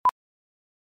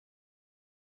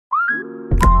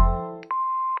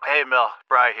Hey, Mel,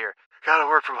 Bri here. Gotta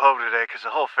work from home today because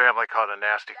the whole family caught a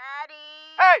nasty... Daddy!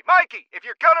 Hey, Mikey, if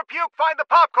you're gonna puke, find the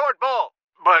popcorn bowl!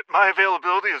 But my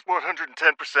availability is 110%.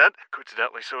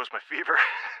 Coincidentally, so is my fever.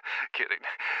 Kidding.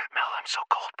 Mel, I'm so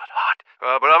cold but hot.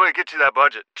 But I'm gonna get you that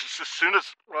budget just as soon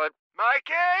as...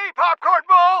 Mikey, popcorn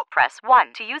bowl! Press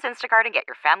 1 to use Instacart and get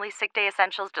your family's sick day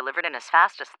essentials delivered in as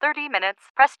fast as 30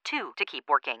 minutes. Press 2 to keep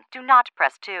working. Do not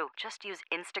press 2. Just use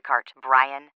Instacart,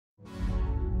 Brian.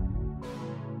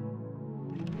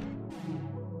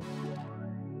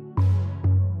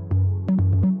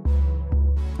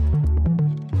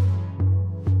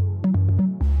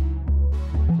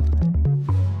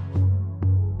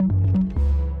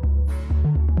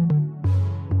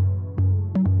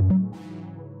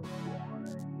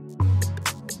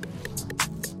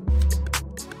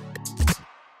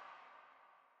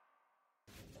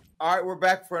 All right, we're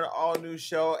back for an all-new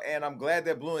show, and I'm glad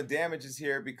that Blue and Damage is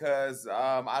here because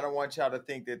I don't want y'all to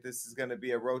think that this is going to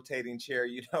be a rotating chair.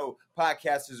 You know,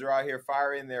 podcasters are out here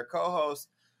firing their co-hosts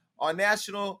on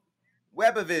National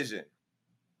Webavision.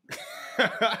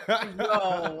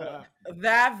 Yo,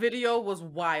 that video was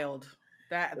wild.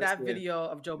 That video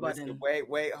of Joe Budden.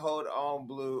 Wait, hold on,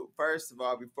 Blue. First of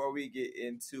all, before we get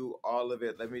into all of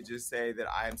it, let me just say that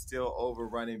I am still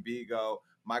overrunning Bigo.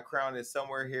 My crown is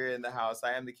somewhere here in the house.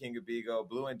 I am the king of Bigo.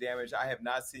 Blue and Damage, I have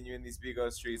not seen you in these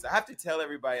Bigo streets. I have to tell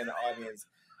everybody in the audience,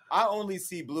 I only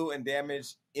see Blue and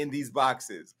Damage in these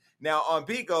boxes. Now, on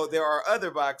Bigo, there are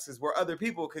other boxes where other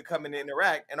people could come and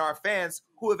interact, and our fans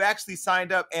who have actually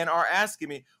signed up and are asking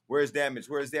me, where's Damage?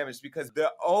 Where's Damage? Because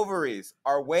the ovaries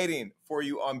are waiting for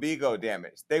you on Bigo,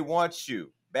 Damage. They want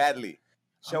you badly.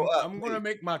 Show up. I'm going to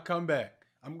make my comeback.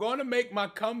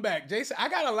 Jason, I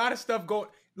got a lot of stuff going.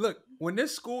 Look, when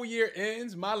this school year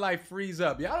ends, my life frees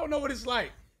up. Y'all don't know what it's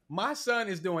like. My son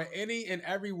is doing any and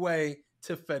every way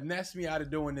to finesse me out of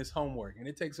doing this homework, and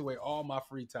it takes away all my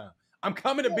free time. I'm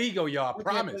coming to Bigo, y'all. I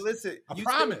promise. But listen, I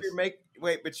promise.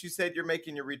 But you said you're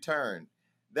making your return.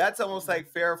 That's almost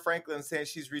like Farrah Franklin saying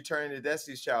she's returning to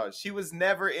Destiny's Child. She was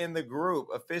never in the group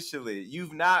officially.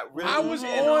 You've not really. I was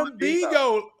on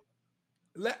Bigo.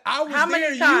 How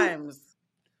many times?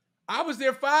 I was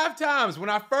there 5 times. When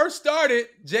I first started,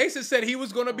 Jason said he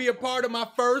was going to be a part of my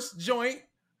first joint.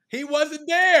 He wasn't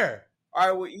there. All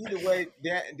right, well, either way,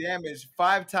 Damage,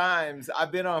 5 times.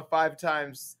 I've been on 5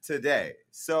 times today.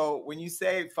 So when you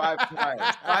say 5 times,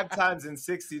 5 times in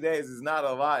 60 days is not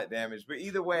a lot, Damage. But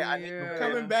either way, I need to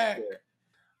coming back.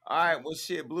 All right, well,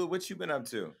 shit, Blue, what you been up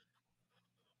to?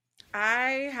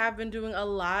 I have been doing a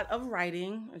lot of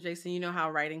writing. Jason, you know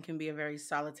how writing can be a very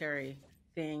solitary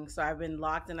thing. So I've been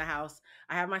locked in the house.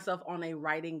 I have myself on a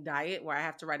writing diet where I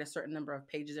have to write a certain number of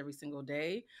pages every single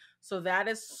day. So that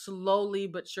is slowly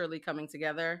but surely coming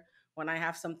together. When I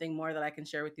have something more that I can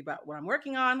share with you about what I'm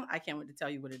working on, I can't wait to tell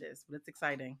you what it is, but it's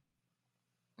exciting.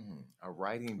 A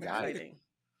writing diet.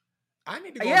 I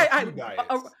need to go on 2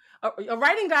 diets. A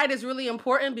writing diet is really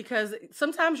important because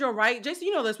sometimes you'll write, Jason,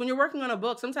 you know this, when you're working on a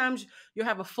book, sometimes you'll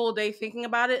have a full day thinking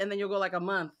about it and then you'll go like a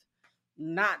month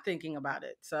not thinking about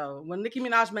it. So when Nicki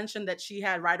Minaj mentioned that she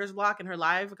had writer's block in her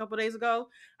live a couple days ago,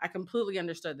 I completely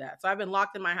understood that. So I've been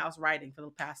locked in my house writing for the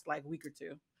past week or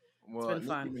two. Well, it's been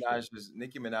fun.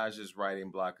 Nicki Minaj's writing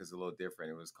block is a little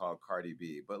different. It was called Cardi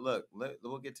B. But look,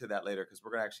 we'll get to that later because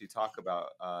we're going to actually talk about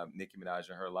Nicki Minaj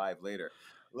and her live later.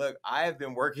 Look, I have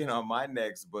been working on my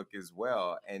next book as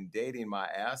well and dating my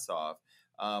ass off.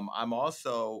 I'm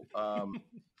also,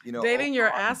 dating your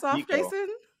ass off, Jason?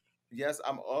 Yes,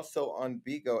 I'm also on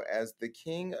Bigo as the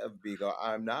king of Bigo.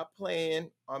 I'm not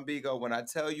playing on Bigo. When I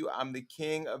tell you I'm the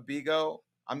king of Bigo,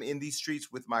 I'm in these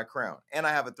streets with my crown. And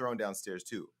I have a throne downstairs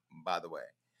too, by the way.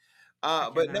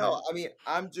 But no, I mean,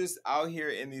 I'm just out here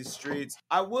in these streets.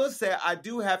 I will say I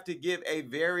do have to give a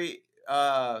very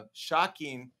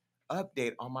shocking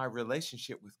update on my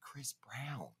relationship with Chris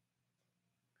Brown.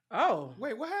 Oh.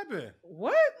 Wait, what happened?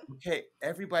 What? Okay,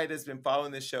 everybody that's been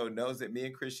following this show knows that me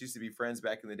and Chris used to be friends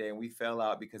back in the day, and we fell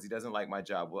out because he doesn't like my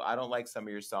job. Well, I don't like some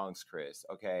of your songs, Chris,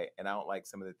 okay? And I don't like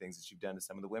some of the things that you've done to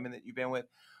some of the women that you've been with.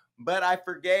 But I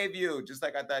forgave you, just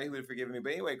like I thought he would have forgiven me.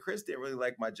 But anyway, Chris didn't really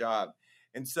like my job.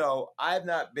 And so I've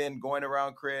not been going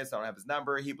around Chris. I don't have his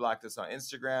number. He blocked us on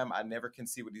Instagram. I never can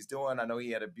see what he's doing. I know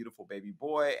he had a beautiful baby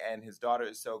boy, and his daughter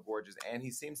is so gorgeous, and he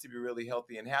seems to be really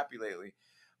healthy and happy lately.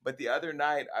 But the other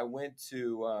night, I went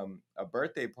to a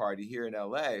birthday party here in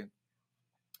LA,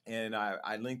 and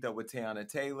I linked up with Teyana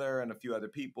Taylor and a few other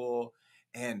people,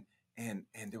 and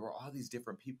there were all these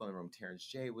different people in the room. Terrence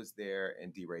J was there,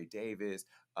 and D. Ray Davis,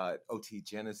 OT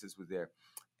Genesis was there,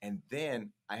 And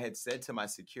then I had said to my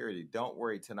security, don't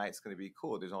worry, tonight's going to be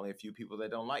cool. There's only a few people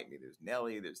that don't like me. There's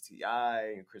Nelly, there's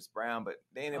T.I. and Chris Brown, but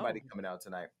there ain't anybody coming out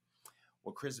tonight.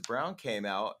 Well, Chris Brown came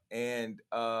out and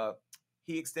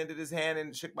he extended his hand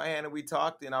and shook my hand and we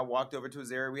talked and I walked over to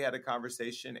his area. We had a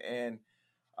conversation and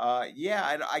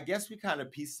I guess we kind of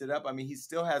pieced it up. I mean, he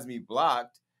still has me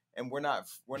blocked and we're not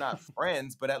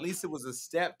friends, but at least it was a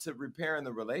step to repairing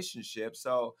the relationship.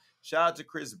 So shout out to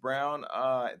Chris Brown.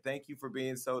 Thank you for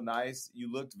being so nice.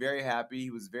 You looked very happy. He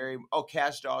was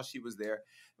Cash Doll, she was there.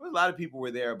 There was a lot of people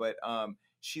were there, but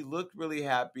she looked really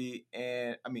happy.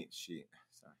 And I mean, sorry.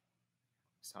 I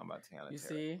was talking about Tiana. You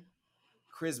see?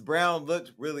 Chris Brown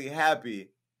looked really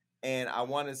happy. And I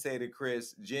want to say to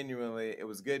Chris, genuinely, it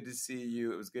was good to see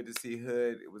you. It was good to see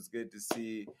Hood. It was good to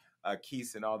see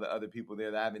Keese and all the other people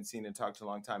there that I haven't seen and talked to in a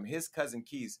long time. His cousin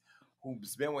Keese,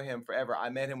 who's been with him forever,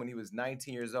 I met him when he was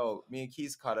 19 years old. Me and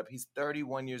Keese caught up. He's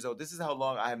 31 years old. This is how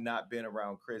long I have not been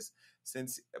around Chris,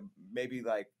 since maybe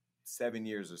like 7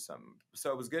 years or something. So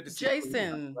it was good to see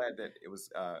Jason. I'm glad that it was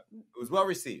well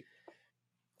received.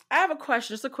 I have a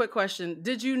question, just a quick question.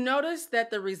 Did you notice that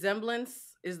the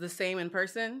resemblance is the same in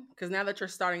person? Because now that you're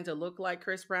starting to look like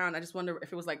Chris Brown, I just wonder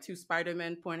if it was like two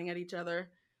Spider-Men pointing at each other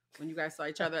when you guys saw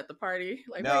each other at the party.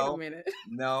 Like, No, wait a minute.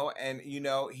 No, and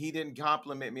he didn't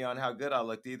compliment me on how good I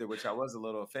looked either, which I was a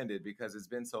little offended because it's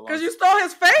been so long. Because you stole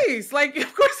his face. Like,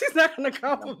 of course he's not going to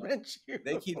compliment you.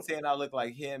 They keep saying I look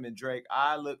like him and Drake.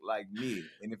 I look like me.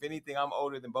 And if anything, I'm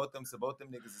older than both of them, so both them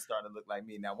niggas are starting to look like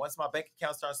me. Now, once my bank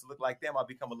account starts to look like them, I'll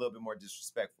become a little bit more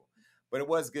disrespectful. But it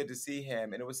was good to see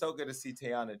him, and it was so good to see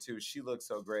Tiana too. She looked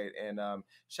so great, and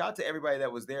shout out to everybody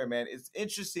that was there, man. It's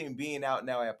interesting being out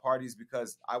now at parties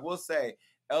because I will say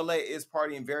LA is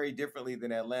partying very differently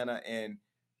than Atlanta and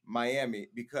Miami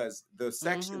because the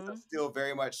sections are still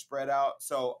very much spread out.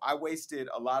 So I wasted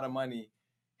a lot of money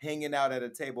hanging out at a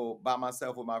table by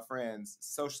myself with my friends,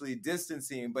 socially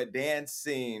distancing, but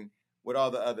dancing with all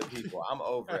the other people. I'm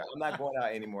over it. I'm not going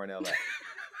out anymore in LA.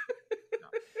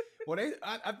 Well,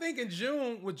 I think in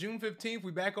June, with June 15th,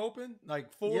 we back open,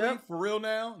 like fully for real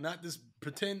now, not this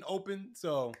pretend open.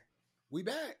 So we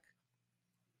back.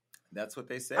 That's what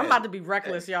they said. I'm about to be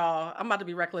reckless, y'all. I'm about to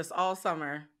be reckless all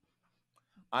summer.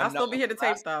 I'll still be here to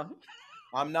tape, though.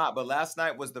 I'm not, but last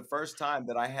night was the first time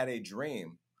that I had a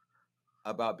dream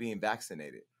about being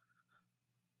vaccinated.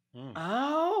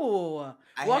 Oh,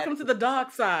 welcome to the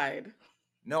dark side.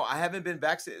 No, I haven't been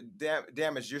vaccinated.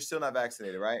 Damage, you're still not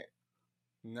vaccinated, right?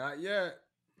 Not yet.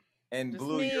 And Just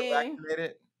Blue, me. you're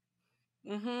vaccinated?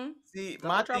 Mm-hmm. See, Double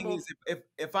my trouble. thing is,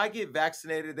 if I get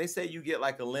vaccinated, they say you get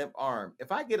like a limp arm.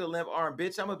 If I get a limp arm,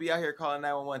 bitch, I'm going to be out here calling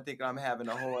 911 thinking I'm having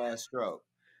a whole ass stroke.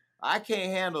 I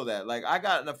can't handle that. Like, I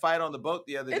got in a fight on the boat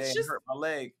the other day and hurt my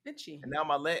leg. Itchy. And now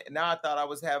I thought I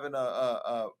was having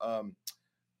a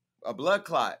blood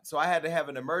clot. So I had to have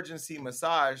an emergency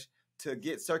massage to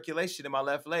get circulation in my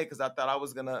left leg because I thought I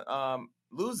was going to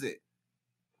lose it.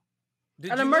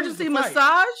 An emergency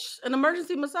massage? An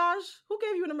emergency massage? Who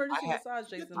gave you an emergency massage,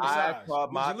 Jason? Did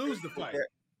you lose the fight?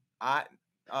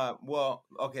 Well,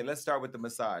 okay, let's start with the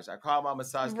massage. I called my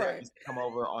massage therapist to come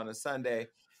over on a Sunday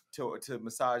to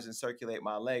massage and circulate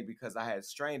my leg because I had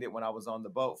strained it when I was on the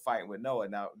boat fighting with Noah.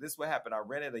 Now, this is what happened. I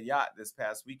rented a yacht this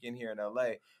past weekend here in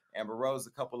LA. Amber Rose,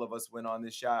 a couple of us went on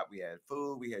this yacht. We had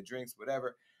food, we had drinks,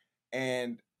 whatever.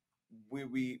 And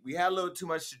we had a little too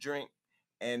much to drink.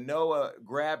 And Noah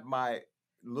grabbed my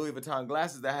Louis Vuitton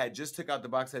glasses that I had just took out the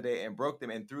box that day and broke them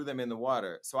and threw them in the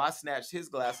water. So I snatched his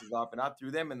glasses off and I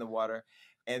threw them in the water.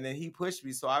 And then he pushed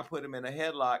me, so I put him in a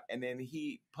headlock. And then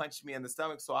he punched me in the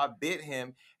stomach, so I bit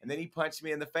him. And then he punched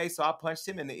me in the face, so I punched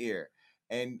him in the ear.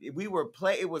 And it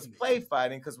was play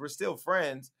fighting because we're still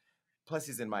friends. Plus,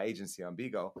 he's in my agency on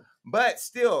Bigo. But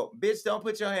still, bitch, don't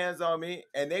put your hands on me.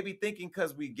 And they be thinking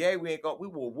because we gay, we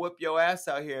will whoop your ass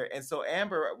out here. And so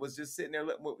Amber was just sitting there,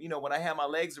 when I had my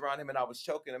legs around him and I was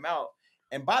choking him out.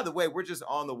 And by the way, we're just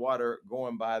on the water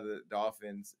going by the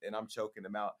dolphins and I'm choking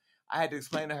him out. I had to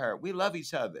explain to her, we love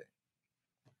each other.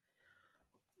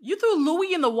 You threw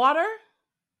Louis in the water?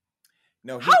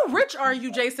 No. How rich are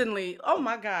you, Jason Lee? Oh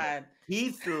my God.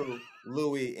 He threw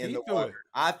Louis in the water.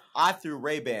 I threw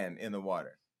Ray-Ban in the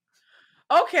water.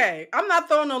 Okay, I'm not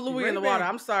throwing no Louis in the water.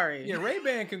 I'm sorry. Yeah,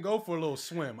 Ray-Ban can go for a little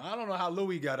swim. I don't know how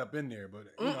Louis got up in there, but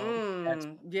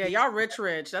yeah, y'all rich.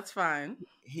 That's fine.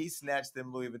 He snatched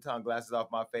them Louis Vuitton glasses off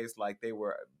my face like they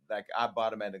were like I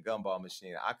bought them at a gumball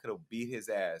machine. I could have beat his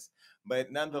ass,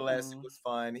 but nonetheless, it was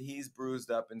fun. He's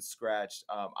bruised up and scratched.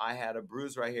 I had a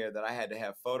bruise right here that I had to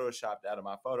have photoshopped out of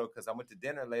my photo because I went to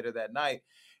dinner later that night.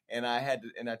 And I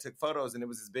took photos and it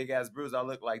was this big ass bruise. I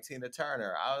looked like Tina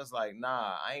Turner. I was like,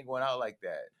 nah, I ain't going out like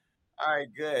that. All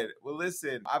right, good. Well,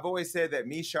 listen, I've always said that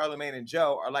me, Charlamagne, and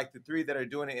Joe are like the three that are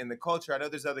doing it in the culture. I know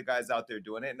there's other guys out there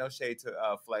doing it. No shade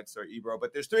to Flex or Ebro,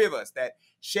 but there's three of us that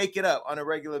shake it up on a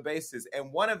regular basis.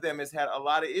 And one of them has had a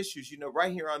lot of issues. You know,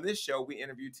 right here on this show, we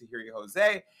interviewed Tahiri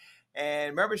Jose.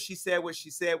 And remember, she said what she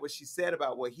said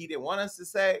about what he didn't want us to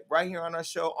say right here on our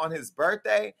show on his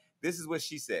birthday. This is what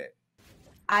she said.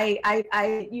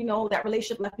 I you know, that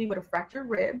relationship left me with a fractured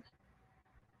rib.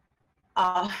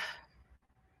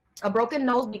 A broken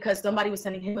nose because somebody was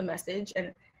sending him a message,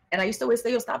 and I used to always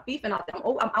say, "Yo, stop beefing out there."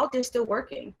 I'm out there still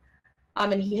working,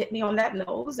 and he hit me on that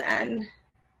nose and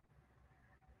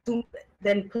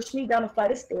then pushed me down a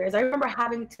flight of stairs. I remember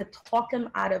having to talk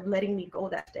him out of letting me go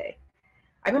that day.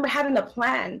 I remember having a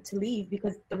plan to leave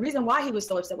because the reason why he was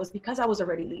so upset was because I was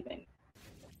already leaving.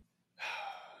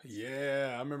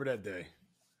 Yeah, I remember that day.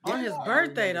 On his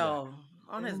birthday, though.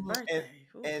 On his birthday.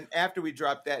 And after we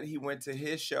dropped that, he went to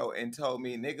his show and told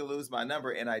me, "Nigga, lose my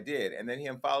number," and I did. And then he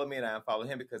unfollowed me, and I unfollowed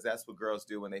him because that's what girls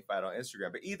do when they fight on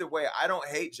Instagram. But either way, I don't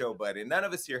hate Joe Budden. None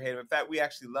of us here hate him. In fact, we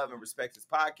actually love and respect his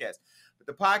podcast. But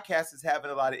the podcast is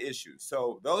having a lot of issues.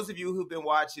 So those of you who've been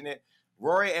watching it,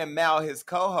 Rory and Mal, his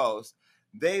co-host,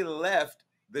 they left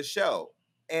the show.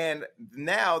 And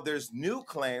now there's new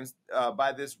claims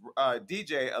by this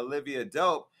DJ, Olivia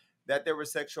Dope, that there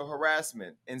was sexual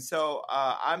harassment. And so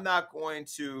I'm not going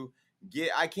to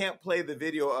I can't play the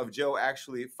video of Joe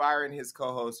actually firing his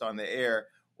co-host on the air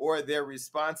or their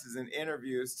responses in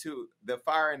interviews to the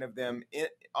firing of them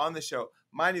on the show.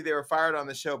 Mind you, they were fired on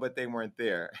the show, but they weren't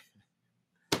there.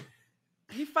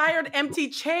 He fired empty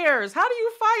chairs. How do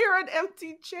you fire an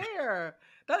empty chair?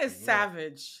 That is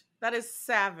savage. That is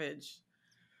savage.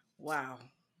 Wow.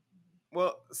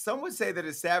 Well, some would say that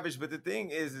it's savage, but the thing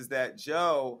is that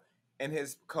Joe and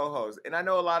his co-host, and I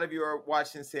know a lot of you are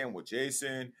watching saying, "Well,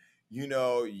 Jason, you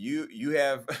know, you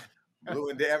have Blue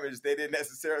and Damage. They didn't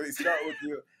necessarily start with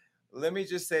you." Let me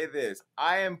just say this.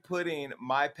 I am putting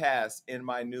my past in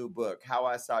my new book, How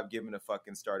I Stopped Giving a Fuck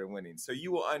and Started Winning. So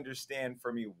you will understand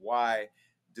for me why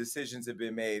decisions have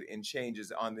been made and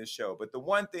changes on this show. But the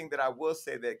one thing that I will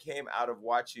say that came out of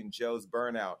watching Joe's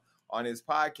burnout on his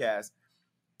podcast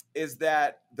is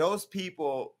that those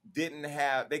people couldn't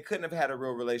have had a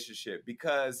real relationship,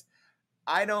 because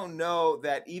I don't know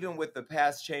that even with the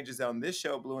past changes on this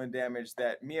show, Blue and Damage,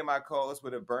 that me and my co-host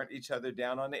would have burnt each other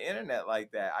down on the internet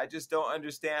like that. I just don't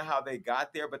understand how they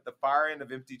got there, but the firing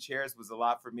of empty chairs was a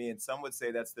lot for me, and some would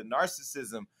say that's the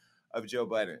narcissism of Joe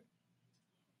Budden.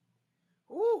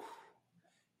 Ooh.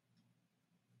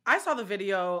 I saw the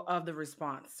video of the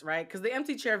response, right? Because the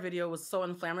empty chair video was so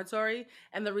inflammatory.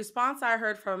 And the response I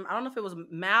heard from, I don't know if it was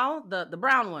Mal, the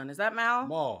brown one. Is that Mal?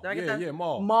 Mal. Did I get that? Yeah,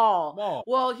 Mal. Mal.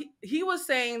 Well, he was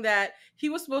saying that he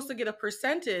was supposed to get a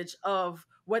percentage of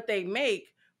what they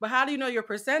make. But how do you know your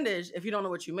percentage if you don't know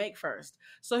what you make first?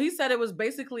 So he said it was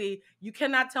basically, you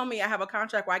cannot tell me I have a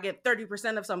contract where I get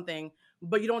 30% of something,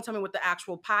 but you don't tell me what the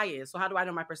actual pie is. So how do I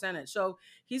know my percentage? So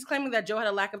he's claiming that Joe had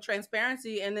a lack of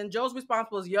transparency. And then Joe's response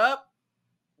was, yup,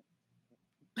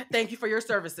 thank you for your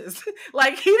services.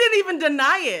 Like, he didn't even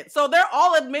deny it. So they're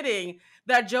all admitting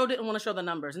that Joe didn't want to show the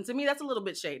numbers. And to me, that's a little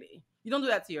bit shady. You don't do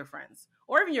that to your friends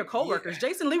or even your coworkers. Yeah.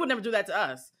 Jason Lee would never do that to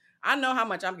us. I know how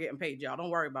much I'm getting paid, y'all.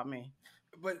 Don't worry about me.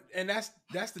 And that's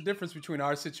the difference between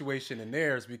our situation and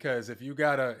theirs, because if you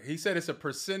he said it's a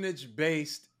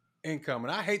percentage-based income,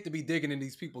 and I hate to be digging in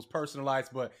these people's personal lives,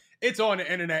 but it's on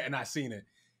the internet and I seen it.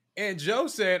 And Joe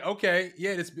said, okay,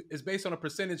 yeah, it's based on a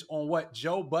percentage on what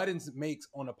Joe Budden makes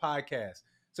on a podcast.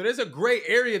 So there's a gray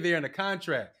area there in the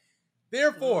contract.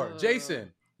 Therefore,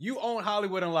 Jason, you own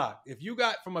Hollywood Unlocked. If you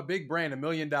got from a big brand $1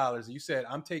 million and you said,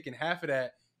 I'm taking half of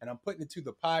that and I'm putting it to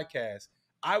the podcast,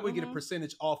 I would get a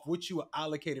percentage off what you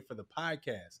allocated for the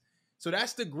podcast. So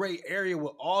that's the gray area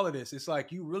with all of this. It's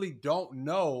like you really don't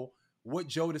know what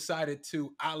Joe decided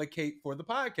to allocate for the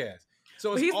podcast.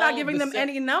 So but he's not giving them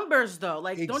any numbers, though.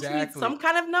 Like, Don't you need some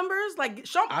kind of numbers? Like,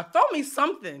 throw me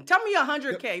something. Tell me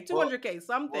 100K, 200K,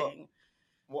 something.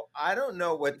 Well, I don't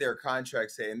know what their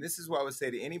contracts say. And this is what I would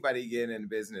say to anybody getting in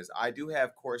business. I do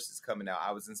have courses coming out.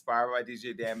 I was inspired by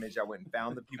DJ Damage. I went and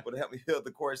found the people to help me build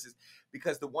the courses.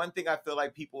 Because the one thing I feel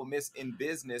like people miss in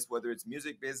business, whether it's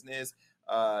music business,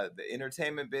 the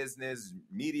entertainment business,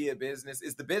 media business,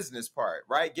 is the business part,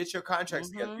 right? Get your contracts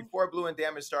together. Before Blue and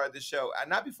Damage started the show,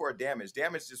 not before Damage.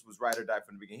 Damage just was ride or die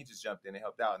from the beginning. He just jumped in and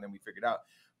helped out, and then we figured out.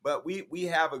 But we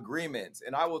have agreements.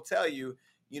 And I will tell you,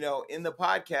 you know, in this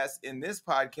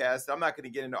podcast, I'm not going to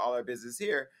get into all our business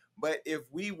here, but if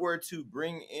we were to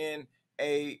bring in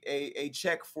a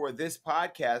check for this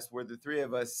podcast where the three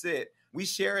of us sit, we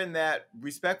share in that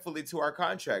respectfully to our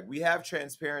contract. We have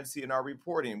transparency in our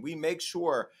reporting. I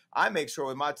make sure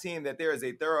with my team that there is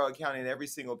a thorough accounting in every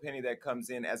single penny that comes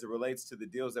in as it relates to the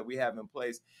deals that we have in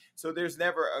place. So there's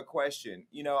never a question.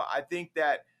 I think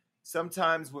that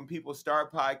sometimes when people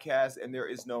start podcasts and there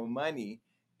is no money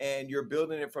and you're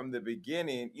building it from the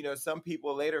beginning, some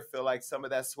people later feel like some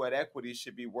of that sweat equity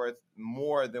should be worth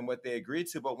more than what they agreed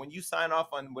to. But when you sign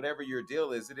off on whatever your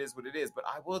deal is, it is what it is. But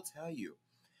I will tell you,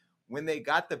 when they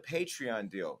got the Patreon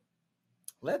deal,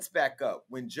 let's back up.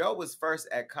 When Joe was first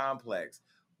at Complex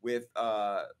with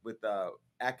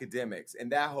academics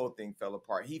and that whole thing fell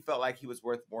apart, he felt like he was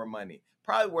worth more money,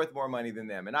 probably worth more money than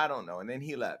them. And I don't know. And then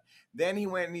he left. Then he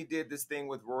went and he did this thing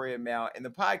with Rory and Mal, and the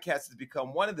podcast has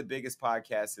become one of the biggest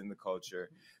podcasts in the culture.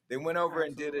 They went over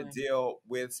and did a deal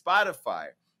with Spotify.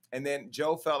 And then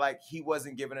Joe felt like he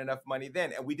wasn't given enough money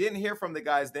then. And we didn't hear from the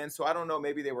guys then. So I don't know,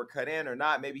 maybe they were cut in or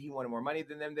not. Maybe he wanted more money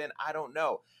than them then. I don't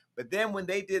know. But then when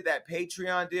they did that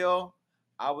Patreon deal,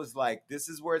 I was like, this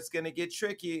is where it's going to get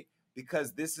tricky,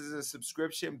 because this is a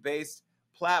subscription-based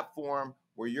platform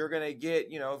where you're going to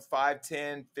get, $5,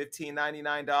 $10, $15,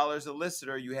 $99 a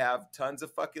listener. You have tons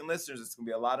of fucking listeners. It's going to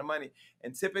be a lot of money.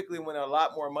 And typically when a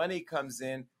lot more money comes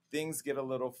in, things get a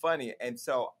little funny. And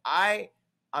so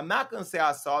I'm not going to say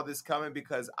I saw this coming,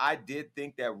 because I did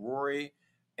think that Rory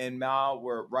and Mal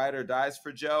were ride or dies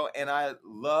for Joe. And I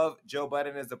love Joe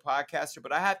Budden as a podcaster.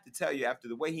 But I have to tell you, after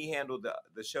the way he handled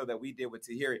the show that we did with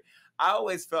Tahiri, I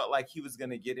always felt like he was going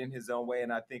to get in his own way.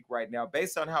 And I think right now,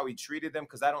 based on how he treated them,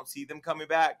 because I don't see them coming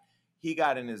back, he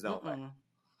got in his own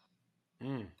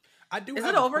way. I do. Is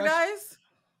it over, guys?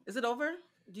 Is it over?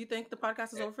 Do you think the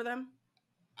podcast is over for them?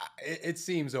 It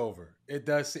seems over. It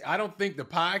does. I don't think the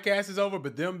podcast is over,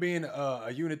 but them being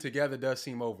a unit together does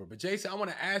seem over. But Jason, I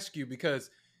want to ask you, because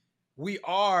we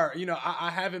are, I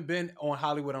haven't been on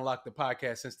Hollywood Unlocked, the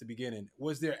podcast, since the beginning.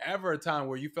 Was there ever a time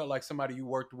where you felt like somebody you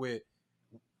worked with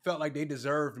felt like they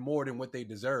deserved more than what they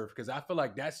deserved? Because I feel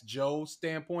like that's Joe's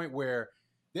standpoint, where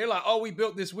they're like, oh, we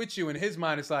built this with you. In his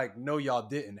mind, it's like, no, y'all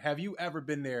didn't. Have you ever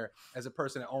been there as a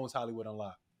person that owns Hollywood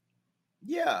Unlocked?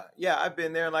 Yeah, I've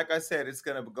been there. And like I said, it's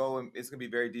gonna be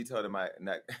very detailed in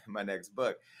my next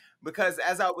book, because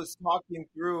as I was talking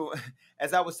through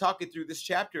this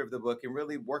chapter of the book and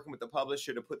really working with the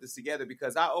publisher to put this together,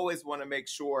 because I always want to make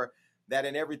sure that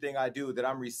in everything I do, that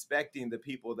I'm respecting the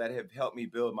people that have helped me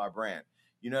build my brand.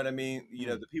 You know what I mean?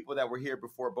 The people that were here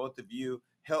before both of you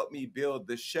helped me build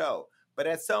the show. But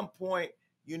at some point,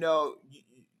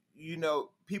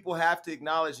 people have to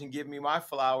acknowledge and give me my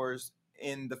flowers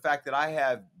in the fact that I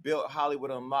have built Hollywood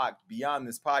Unlocked beyond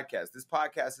this podcast. This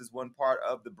podcast is one part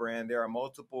of the brand. There are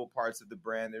multiple parts of the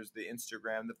brand. There's the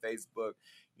Instagram, the Facebook.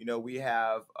 We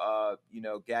have,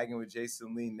 Gagging with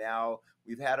Jason Lee now.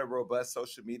 We've had a robust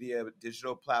social media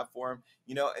digital platform,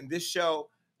 and this show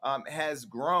has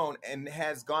grown and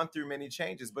has gone through many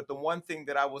changes. But the one thing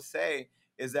that I will say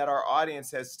is that our audience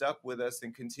has stuck with us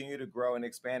and continue to grow and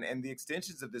expand. And the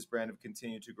extensions of this brand have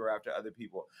continued to grow after other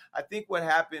people. I think what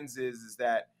happens is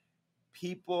that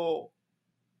people,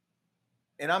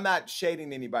 and I'm not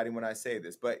shading anybody when I say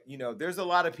this, but, there's a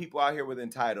lot of people out here with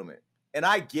entitlement. And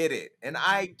I get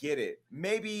it.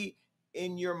 Maybe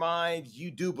in your mind,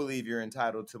 you do believe you're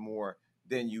entitled to more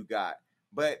than you got.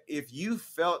 But if you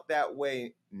felt that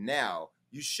way now,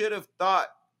 you should have thought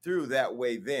through that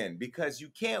way then, because you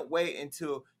can't wait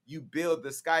until you build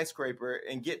the skyscraper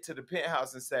and get to the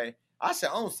penthouse and say, I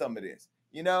should own some of this.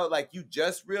 Like you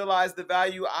just realized the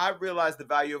value. I realized the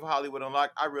value of Hollywood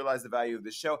Unlocked. I realized the value of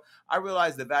the show. I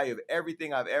realized the value of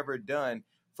everything I've ever done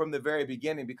from the very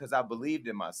beginning, because I believed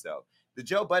in myself. The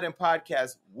Joe Budden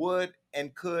podcast would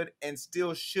and could and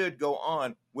still should go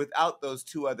on without those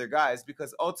two other guys,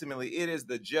 because ultimately it is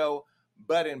the Joe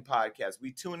Budden podcast.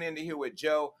 We tune in to hear what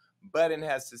Joe Budden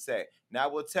has to say. Now, I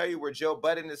will tell you where Joe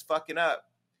Budden is fucking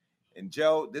up. And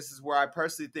Joe, this is where I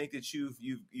personally think that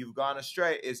you've gone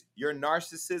astray, is your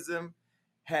narcissism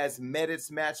has met its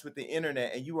match with the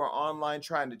internet, and you are online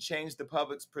trying to change the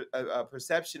public's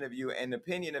perception of you and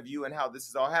opinion of you and how this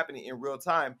is all happening in real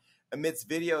time amidst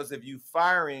videos of you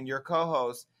firing your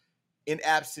co-hosts in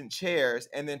absent chairs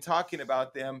and then talking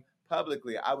about them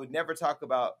publicly. I would never talk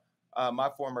about my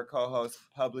former co-host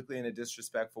publicly in a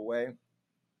disrespectful way.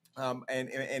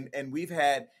 And we've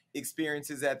had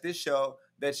experiences at this show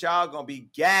that y'all gonna be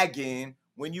gagging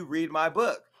when you read my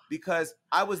book, because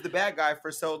I was the bad guy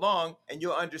for so long, and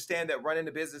you'll understand that running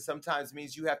the business sometimes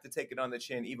means you have to take it on the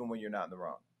chin even when you're not in the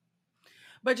wrong.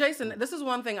 But Jason, this is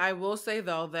one thing I will say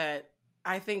though that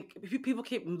I think people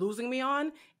keep losing me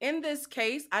on. In this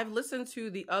case, I've listened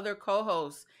to the other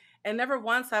co-hosts, and never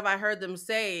once have I heard them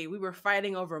say we were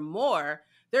fighting over more.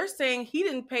 They're saying he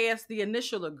didn't pay us the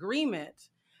initial agreement.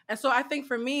 And so I think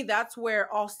for me, that's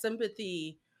where all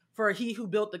sympathy for he who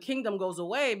built the kingdom goes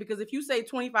away. Because if you say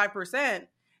 25%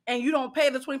 and you don't pay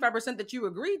the 25% that you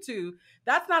agreed to,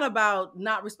 that's not about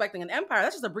not respecting an empire.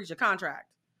 That's just a breach of contract.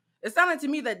 It sounded to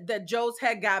me that Joe's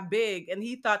head got big and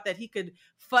he thought that he could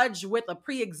fudge with a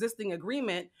pre-existing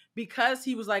agreement because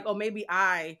he was like, oh, maybe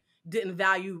I didn't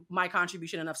value my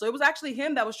contribution enough. So it was actually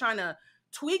him that was trying to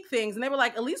tweak things. And they were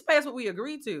like, at least pay us what we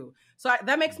agreed to. So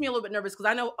that makes me a little bit nervous because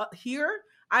I know here,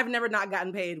 I've never not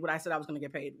gotten paid what I said I was going to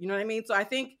get paid. You know what I mean? So I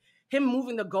think him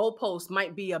moving the goalpost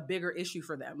might be a bigger issue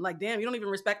for them. Like, damn, you don't even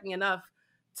respect me enough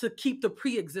to keep the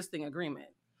pre-existing agreement.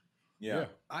 Yeah,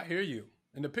 I hear you.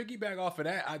 And to piggyback off of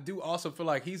that, I do also feel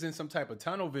like he's in some type of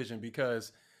tunnel vision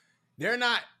because they're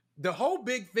not, the whole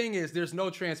big thing is there's no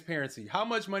transparency. How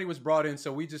much money was brought in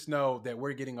so we just know that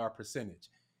we're getting our percentage.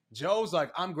 Joe's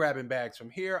like, I'm grabbing bags from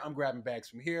here. I'm grabbing bags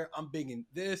from here. I'm bigging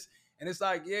this. And it's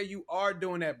like, yeah, you are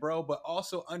doing that, bro, but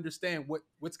also understand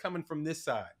what's coming from this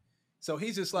side. So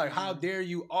he's just like, how dare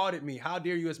you audit me? How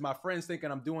dare you as my friends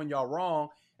thinking I'm doing y'all wrong?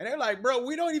 And they're like, bro,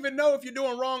 we don't even know if you're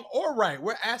doing wrong or right.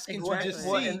 We're asking to just see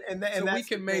so we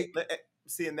can make.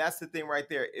 See, and that's the thing right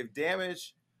there. If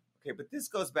damage, okay, but this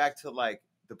goes back to like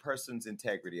the person's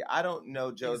integrity. I don't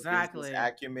know Joe's business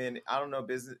acumen. I don't know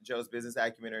Joe's business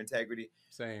acumen or integrity.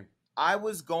 Same. I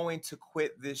was going to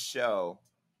quit this show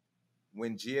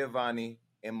when Giovanni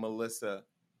and Melissa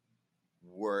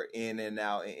were in and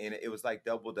out, and it was like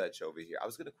double dutch over here. I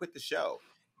was going to quit the show.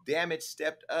 Damage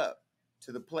stepped up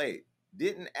to the plate.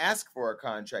 Didn't ask for a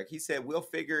contract. He said, we'll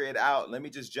figure it out. Let me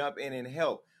just jump in and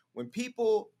help. When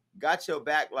people got your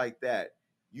back like that,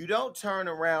 you don't turn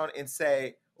around and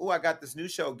say, oh, I got this new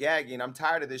show gagging. I'm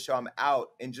tired of this show. I'm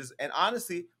out. And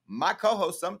honestly, my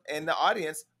co-hosts and the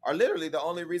audience are literally the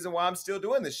only reason why I'm still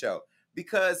doing this show.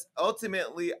 Because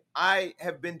ultimately, I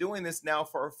have been doing this now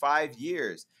for 5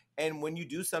 years. And when you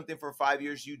do something for 5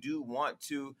 years, you do want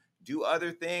to do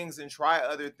other things and try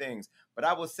other things. But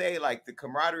I will say, like, the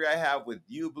camaraderie I have with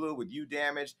you, Blue, with you,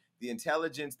 Damage, the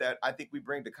intelligence that I think we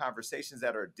bring to conversations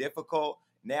that are difficult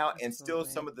now, and still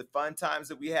some of the fun times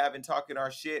that we have in talking our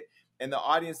shit, and the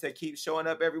audience that keeps showing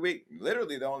up every week,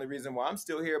 literally the only reason why I'm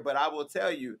still here. But I will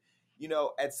tell you, you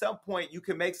know, at some point you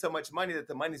can make so much money that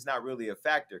the money's not really a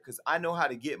factor, because I know how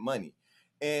to get money.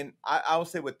 And I will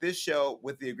say with this show,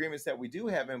 with the agreements that we do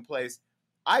have in place,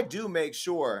 I do make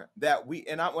sure that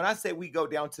when I say we go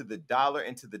down to the dollar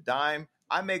and to the dime,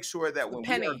 I make sure that when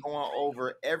we are going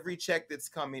over every check that's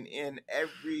coming in,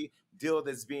 every deal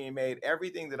that's being made,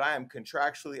 everything that I am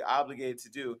contractually obligated to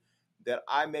do, that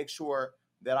I make sure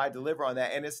that I deliver on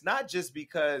that. And it's not just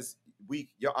because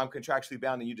I'm contractually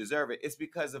bound and you deserve it. It's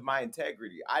because of my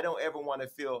integrity. I don't ever want to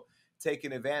feel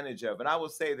taken advantage of. And I will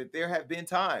say that there have been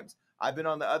times I've been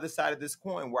on the other side of this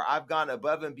coin where I've gone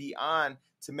above and beyond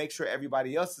to make sure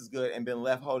everybody else is good and been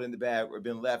left holding the bag or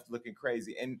been left looking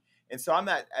crazy. And so I'm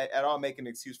not at all making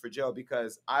an excuse for Joe,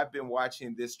 because I've been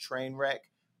watching this train wreck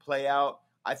play out.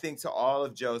 I think to all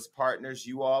of Joe's partners,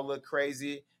 you all look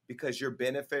crazy because you're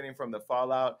benefiting from the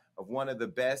fallout of one of the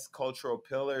best cultural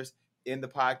pillars in the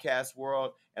podcast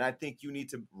world. And I think you need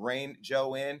to rein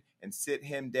Joe in and sit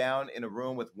him down in a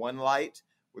room with one light,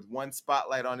 with one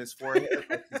spotlight on his forehead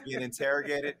like he's being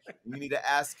interrogated. And you need to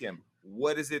ask him,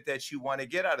 what is it that you want to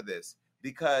get out of this?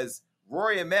 Because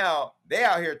Rory and Mel, they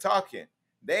out here talking.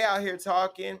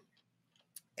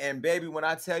 And baby, when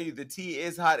I tell you the tea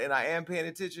is hot and I am paying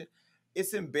attention,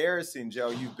 it's embarrassing, Joe.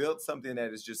 You built something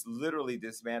that is just literally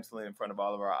dismantling in front of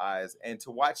all of our eyes. And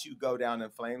to watch you go down in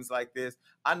flames like this,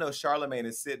 I know Charlemagne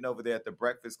is sitting over there at the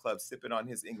Breakfast Club sipping on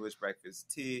his English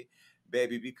breakfast tea,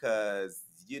 baby, because,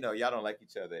 you know, y'all don't like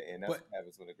each other. And that's what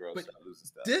happens when the girls start losing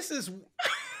stuff. This is,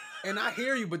 and I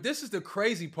hear you, but this is the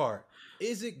crazy part.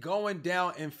 Is it going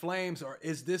down in flames, or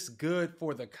is this good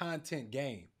for the content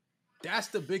game? That's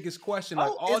the biggest question.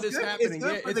 Like, all this good. happening.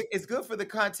 It's good for the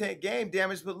content game,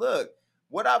 Damage. But look,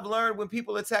 what I've learned when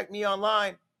people attack me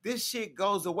online, this shit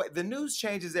goes away. The news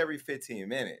changes every 15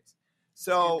 minutes.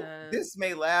 So this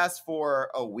may last for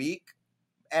a week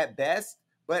at best.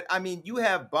 But I mean, you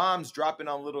have bombs dropping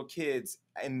on little kids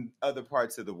in other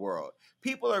parts of the world.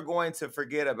 People are going to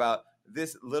forget about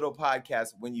this little podcast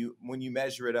when you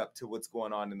measure it up to what's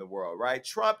going on in the world, right?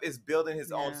 Trump is building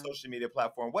his own social media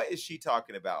platform. What is she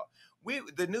talking about?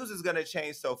 The news is going to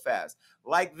change so fast.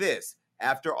 Like this.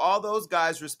 After all those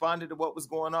guys responded to what was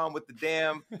going on with the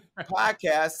damn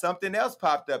podcast, something else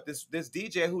popped up. This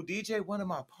DJ who DJed one of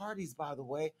my parties, by the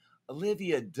way,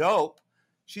 Olivia Dope.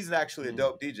 She's actually a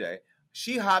dope DJ.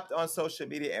 She hopped on social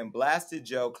media and blasted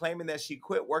Joe, claiming that she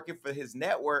quit working for his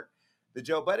network the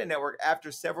Joe Budden Network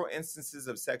after several instances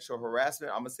of sexual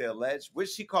harassment, I'm going to say alleged, which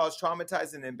she calls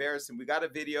traumatizing and embarrassing. We got a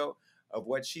video of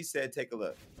what she said. Take a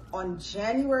look. On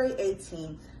January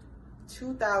 18th,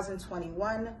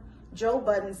 2021, Joe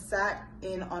Budden sat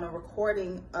in on a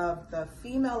recording of the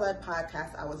female-led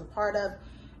podcast I was a part of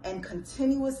and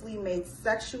continuously made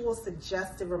sexual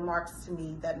suggestive remarks to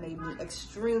me that made me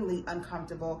extremely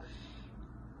uncomfortable,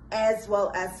 as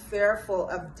well as fearful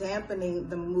of dampening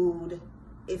the mood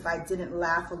if I didn't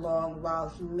laugh along while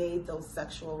he made those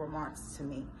sexual remarks to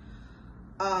me.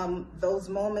 Those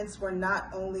moments were not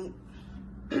only,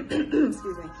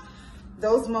 excuse me,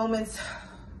 those moments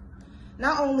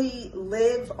not only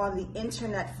live on the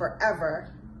internet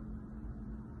forever,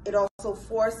 it also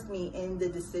forced me in the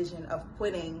decision of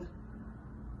quitting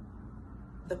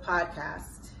the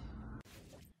podcast.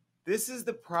 This is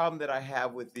the problem that I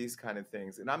have with these kind of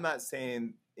things. And I'm not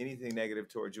saying anything negative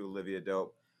towards you, Olivia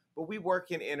Dope, but we work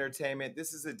in entertainment.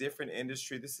 This is a different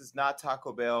industry. This is not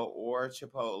Taco Bell or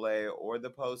Chipotle or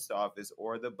the post office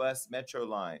or the bus metro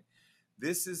line.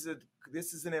 This is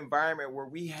an environment where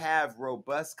we have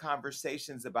robust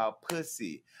conversations about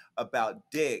pussy, about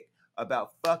dick,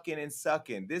 about fucking and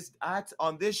sucking.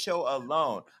 On this show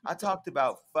alone, I talked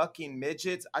about fucking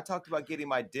midgets. I talked about getting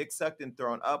my dick sucked and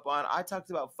thrown up on. I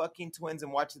talked about fucking twins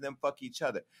and watching them fuck each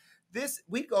other.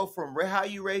 We go from how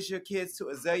you raise your kids to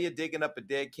Azalea digging up a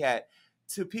dead cat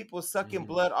to people sucking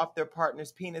blood off their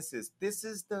partner's penises. This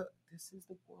is the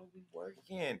world we work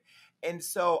in. And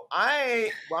so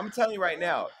I'm telling you right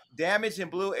now, Damage and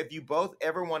Blue, if you both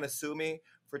ever want to sue me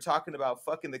for talking about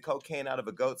fucking the cocaine out of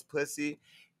a goat's pussy,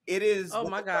 it is. Oh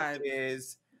my God.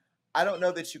 I don't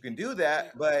know that you can do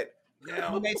that, but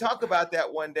we may talk about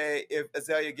that one day if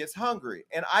Azalea gets hungry.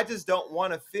 And I just don't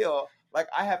want to feel like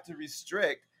I have to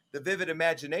restrict the vivid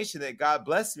imagination that God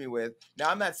blessed me with. Now,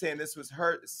 I'm not saying this was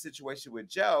her situation with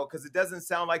Joe, because it doesn't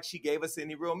sound like she gave us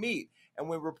any real meat. And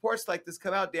when reports like this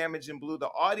come out, Damage and Blue, the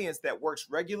audience that works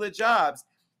regular jobs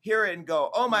hear it and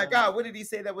go, oh my God, what did he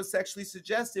say that was sexually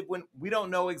suggestive, when we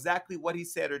don't know exactly what he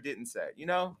said or didn't say? You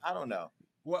know, I don't know.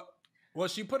 Well,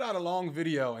 she put out a long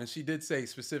video and she did say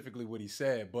specifically what he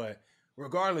said, but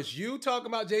regardless, you talking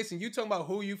about Jason, you talking about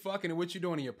who you fucking and what you're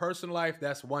doing in your personal life,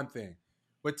 that's one thing.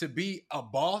 But to be a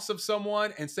boss of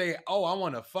someone and say, oh, I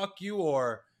want to fuck you,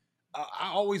 or I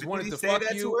always wanted to fuck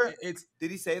you. Did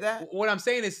he say that? What I'm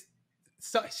saying is,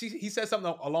 he said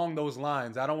something along those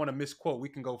lines. I don't want to misquote. We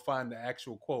can go find the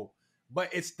actual quote.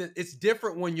 But it's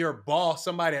different when your boss,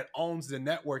 somebody that owns the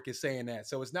network, is saying that.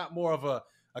 So it's not more of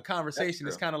a conversation.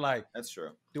 It's kind of like, that's true.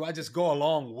 Do I just go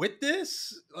along with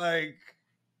this? Like,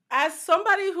 as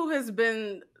somebody who has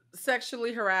been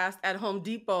sexually harassed at Home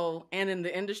Depot and in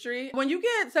the industry, when you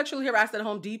get sexually harassed at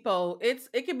Home Depot,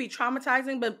 it can be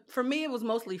traumatizing, but for me it was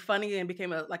mostly funny and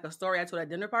became a story I told at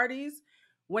dinner parties.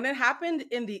 When it happened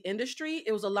in the industry,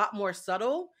 it was a lot more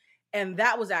subtle, and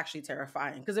that was actually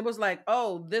terrifying, because it was like,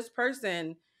 oh, this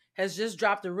person has just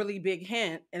dropped a really big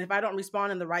hint, and if I don't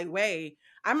respond in the right way,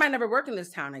 I might never work in this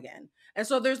town again. And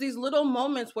so there's these little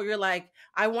moments where you're like,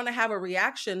 I want to have a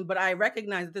reaction, but I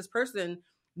recognize that this person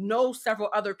know several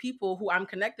other people who I'm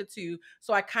connected to,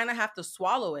 so I kind of have to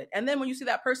swallow it. And then when you see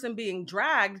that person being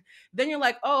dragged, then you're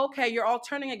like, oh, okay, you're all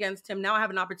turning against him. Now I have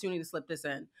an opportunity to slip this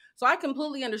in. So I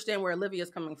completely understand where Olivia's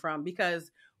coming from,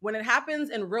 because when it happens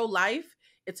in real life,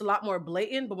 it's a lot more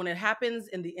blatant, but when it happens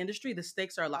in the industry, the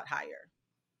stakes are a lot higher.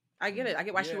 I get it. I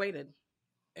get why she waited.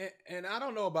 And I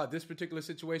don't know about this particular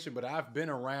situation, but I've been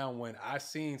around when I've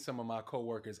seen some of my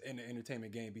coworkers in the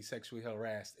entertainment game be sexually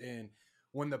harassed. And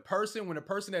when the person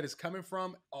that is coming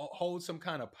from holds some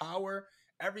kind of power,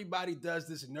 everybody does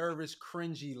this nervous,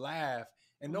 cringy laugh,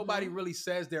 and nobody really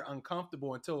says they're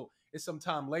uncomfortable until it's some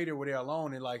time later where they're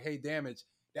alone and like, hey, Damage,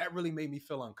 that really made me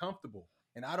feel uncomfortable.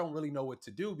 And I don't really know what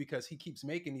to do because he keeps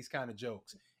making these kind of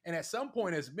jokes. And at some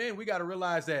point as men, we got to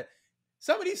realize that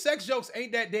some of these sex jokes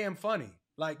ain't that damn funny.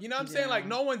 Like, you know what I'm saying? Like,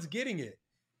 no one's getting it.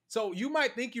 So you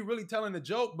might think you're really telling a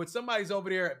joke, but somebody's over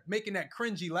there making that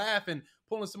cringy laugh and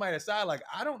pulling somebody aside. Like,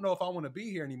 I don't know if I want to be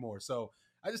here anymore. So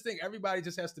I just think everybody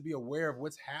just has to be aware of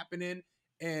what's happening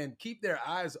and keep their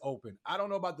eyes open. I don't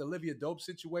know about the Olivia Dope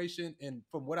situation. And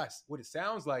from what it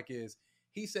sounds like is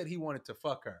he said he wanted to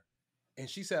fuck her. And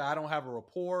she said, I don't have a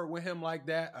rapport with him like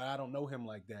that. Or I don't know him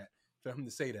like that for him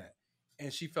to say that.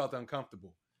 And she felt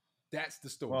uncomfortable. That's the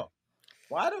story.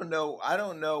 Well, I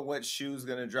don't know what shoe's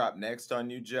going to drop next on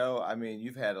you, Joe. I mean,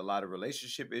 you've had a lot of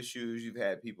relationship issues. You've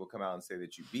had people come out and say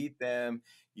that you beat them.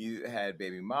 You had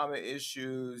baby mama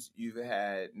issues. You've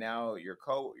had now your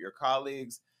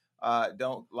colleagues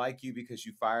don't like you because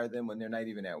you fire them when they're not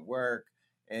even at work.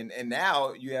 And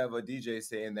now you have a DJ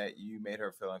saying that you made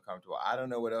her feel uncomfortable. I don't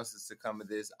know what else is to come of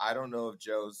this. I don't know if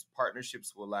Joe's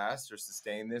partnerships will last or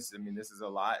sustain this. I mean, this is a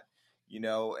lot,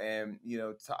 and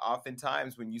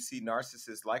oftentimes when you see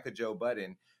narcissists like a Joe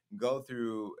Budden go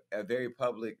through a very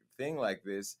public thing like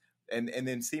this, and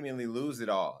then seemingly lose it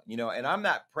all, and I'm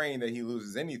not praying that he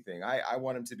loses anything. I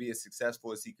want him to be as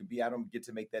successful as he can be. I don't get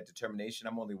to make that determination.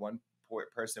 I'm only one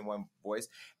person, one voice.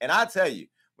 And I'll tell you,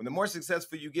 when the more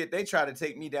successful you get, they try to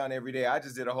take me down every day. I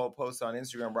just did a whole post on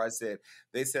Instagram where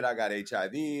they said I got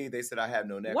HIV. They said I have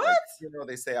no network. What?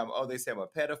 They say I'm a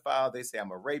pedophile. They say I'm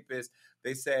a rapist.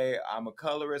 They say I'm a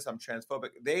colorist. I'm transphobic.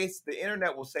 The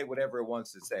internet will say whatever it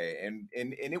wants to say, and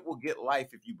it will get life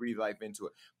if you breathe life into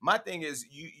it. My thing is,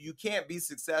 you can't be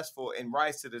successful and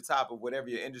rise to the top of whatever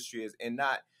your industry is and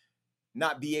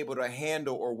not be able to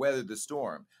handle or weather the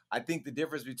storm. I think the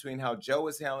difference between how Joe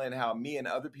is handling and how me and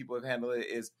other people have handled it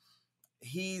is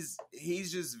he's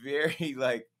just very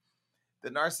like, the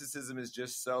narcissism is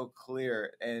just so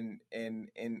clear, and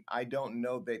I don't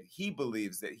know that he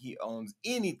believes that he owns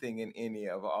anything in any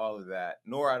of all of that,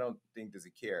 nor I don't think does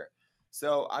he care.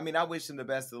 So, I mean, I wish him the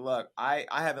best of luck. I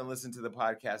haven't listened to the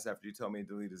podcast after you told me to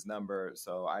delete his number,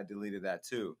 so I deleted that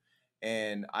too.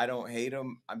 And I don't hate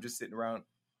him. I'm just sitting around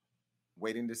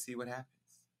waiting to see what happens.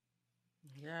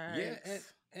 Yeah,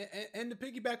 and to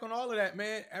piggyback on all of that,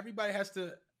 man, everybody has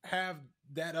to have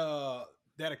that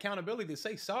accountability to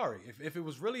say sorry. If it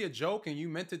was really a joke and you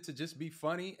meant it to just be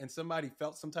funny and somebody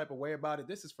felt some type of way about it,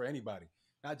 this is for anybody,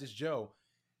 not just Joe.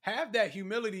 Have that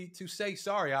humility to say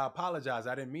sorry. I apologize.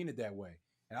 I didn't mean it that way.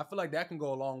 And I feel like that can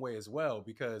go a long way as well,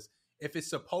 because if it's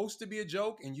supposed to be a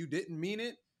joke and you didn't mean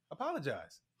it,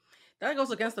 apologize. That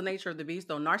goes against the nature of the beast,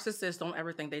 though. Narcissists don't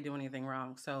ever think they do anything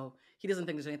wrong. So he doesn't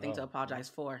think there's anything to apologize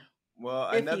for. Well,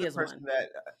 another person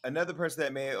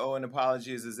that may owe an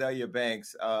apology is Azalea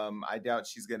Banks. I doubt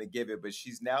she's going to give it, but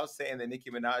she's now saying that Nicki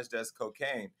Minaj does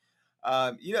cocaine.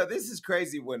 This is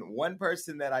crazy when one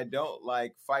person that I don't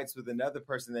like fights with another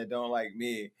person that don't like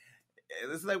me.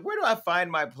 It's like, where do I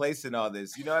find my place in all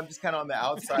this? I'm just kind of on the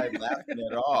outside laughing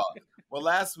at all. Well,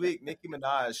 last week, Nicki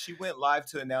Minaj, she went live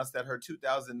to announce that her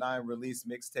 2009 release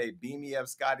mixtape, Beam Me Up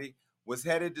Scotty, was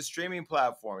headed to streaming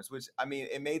platforms, which, I mean,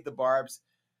 it made the Barbs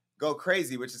go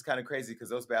crazy, which is kind of crazy because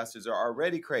those bastards are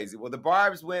already crazy. Well, the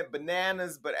Barbs went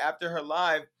bananas, but after her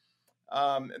live,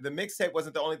 the mixtape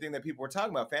wasn't the only thing that people were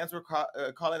talking about. Fans were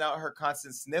calling out her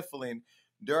constant sniffling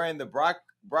during the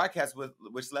broadcast,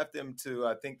 which left them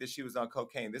to think that she was on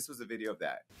cocaine. This was a video of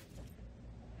that.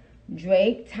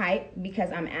 Drake, type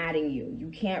because I'm adding you. You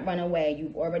can't run away.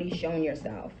 You've already shown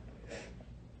yourself.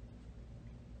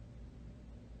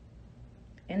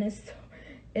 And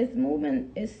it's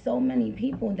moving. It's so many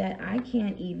people that I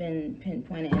can't even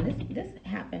pinpoint it. And this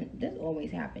happened. This always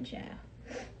happened, child.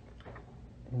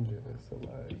 Yeah, that's a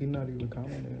lot. He's not even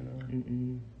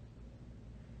commenting.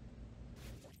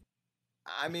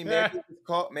 I mean,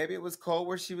 maybe it was cold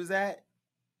where she was at.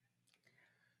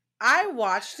 I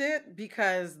watched it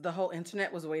because the whole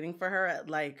internet was waiting for her at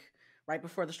right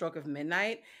before the stroke of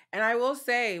midnight. And I will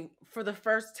say, for the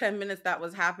first 10 minutes that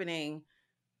was happening,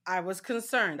 I was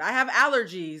concerned. I have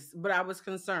allergies, but I was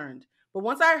concerned. But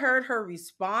once I heard her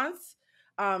response,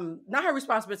 not her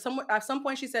response, but at some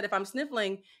point she said, if I'm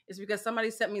sniffling, it's because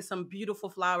somebody sent me some beautiful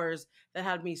flowers that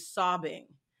had me sobbing.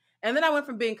 And then I went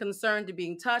from being concerned to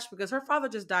being touched because her father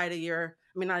just died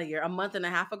a month and a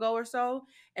half ago or so.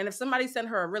 And if somebody sent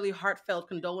her a really heartfelt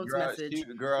condolence message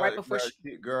right before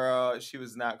she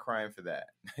was not crying for that.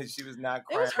 She was not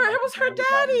crying. It was her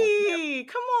daddy.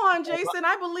 Come on, Jason.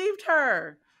 I believed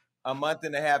her. A month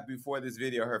and a half before this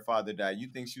video, her father died. You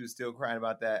think she was still crying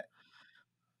about that?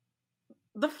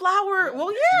 The flower,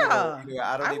 well, yeah.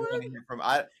 I don't even want to hear from.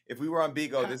 If we were on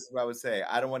Bigo, this is what I would say.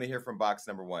 I don't want to hear from box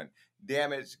number one.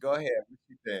 Damage. Go ahead. What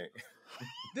you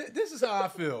think? This is how I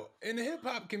feel. In the hip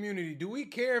hop community, do we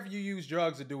care if you use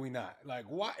drugs or do we not? Like,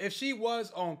 why? If she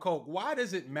was on coke, why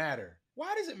does it matter?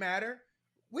 Why does it matter?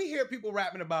 We hear people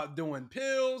rapping about doing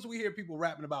pills. We hear people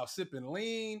rapping about sipping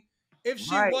lean. If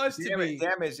she was to be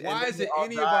damaged, why is it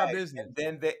any of our business?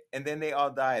 And then they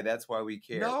all die. That's why we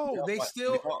care. No,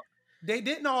 they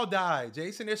didn't all die,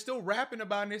 Jason. They're still rapping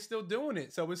about it and they're still doing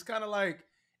it. So it's kind of like,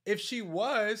 if she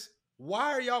was,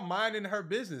 why are y'all minding her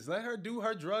business? Let her do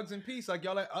her drugs in peace, like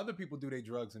y'all let other people do their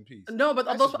drugs in peace. No, but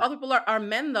those other people are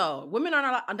men, though. Women are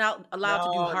not allowed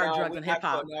to do hard drugs in hip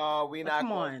hop. No, we're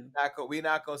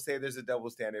not gonna say there's a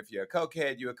double standard. If you're a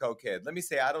cokehead, you're a cokehead. Let me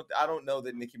say, I don't know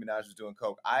that Nicki Minaj was doing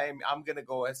coke. I'm gonna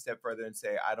go a step further and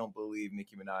say I don't believe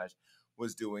Nicki Minaj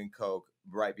was doing coke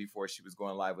right before she was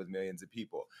going live with millions of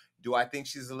people. Do I think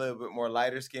she's a little bit more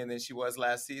lighter skinned than she was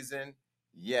last season?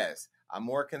 Yes. I'm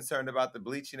more concerned about the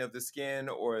bleaching of the skin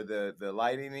or the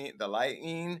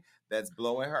lighting that's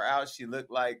blowing her out. She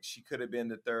looked like she could have been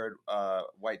the third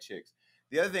white chick.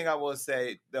 The other thing I will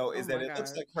say, though, is that it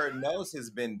looks like her nose has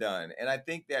been done. And I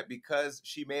think that because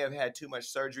she may have had too much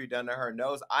surgery done to her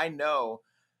nose, I know,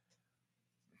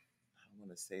 I don't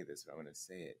want to say this, but I'm going to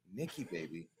say it. Nicki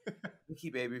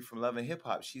Baby from Love and Hip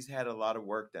Hop, she's had a lot of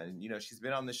work done. You know, she's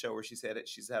been on the show where she said it.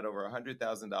 She's had over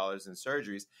 $100,000 in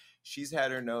surgeries. She's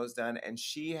had her nose done, and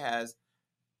she has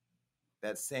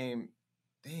that same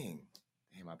thing.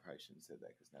 Damn, I probably shouldn't have said that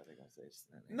because now they're going to say it's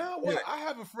not. No, well, I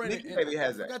have a friend. Nicki Baby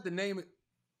has that. I forgot the name.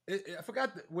 I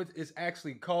forgot what it's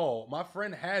actually called. My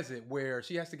friend has it where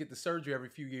she has to get the surgery every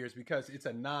few years because it's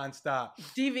a nonstop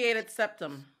deviated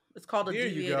septum. It's called a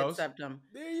deviated septum.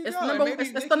 There you it's go.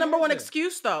 It's the number one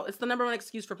excuse, though. It's the number one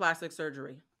excuse for plastic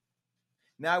surgery.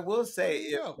 Now I will say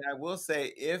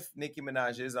if Nicki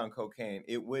Minaj is on cocaine,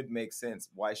 it would make sense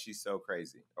why she's so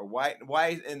crazy, or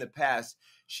why in the past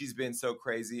she's been so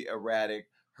crazy, erratic.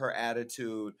 Her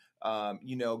attitude,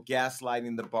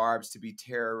 gaslighting the Barbs to be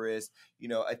terrorists,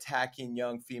 attacking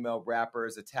young female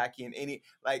rappers, attacking any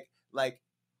like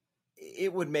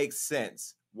it would make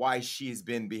sense why she's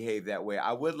been behaved that way.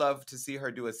 I would love to see her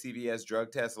do a CVS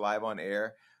drug test live on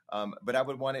air, but I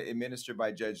would want it administered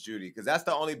by Judge Judy because that's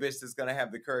the only bitch that's gonna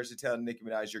have the courage to tell Nicki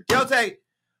Minaj you're guilty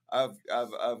of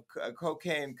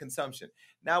cocaine consumption.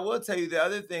 Now I will tell you the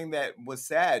other thing that was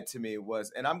sad to me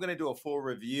was, and I'm gonna do a full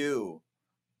review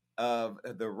of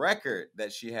the record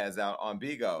that she has out on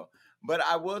Bigo. But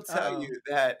I will tell you,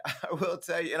 and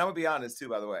I'm gonna be honest too,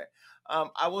 by the way.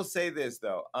 I will say this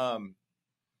though.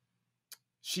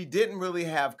 She didn't really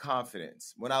have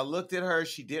confidence. When I looked at her,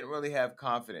 she didn't really have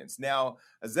confidence. Now,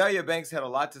 Azalea Banks had a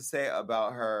lot to say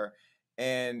about her,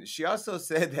 and she also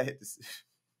said that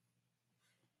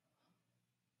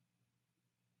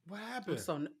what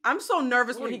happened? I'm so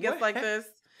nervous when he gets like this.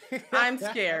 I'm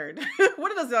scared. What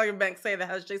did Azalea Banks say that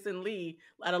has Jason Lee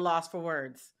at a loss for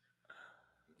words?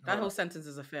 That whole sentence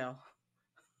is a fail.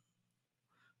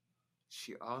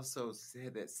 She also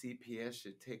said that CPS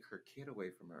should take her kid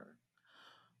away from her.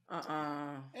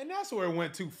 And that's where it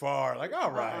went too far. Like,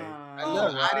 all right.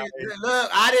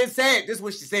 I didn't say it. This is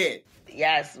what she said.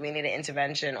 Yes, we need an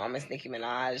intervention on Miss Nicki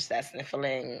Minaj. That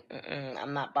sniffling.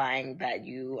 I'm not buying that.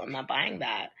 I'm not buying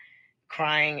that.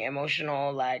 Crying,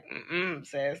 emotional, like,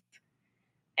 sis.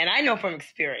 And I know from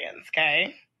experience,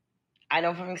 okay? I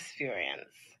know from experience,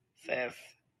 sis.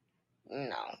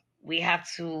 No, we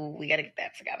gotta get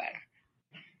that together.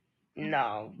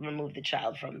 No, remove the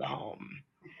child from the home.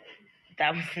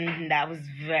 That was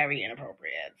very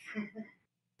inappropriate.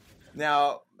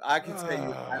 Now, I can tell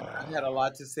you, I've had a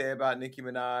lot to say about Nicki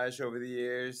Minaj over the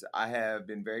years. I have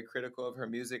been very critical of her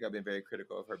music. I've been very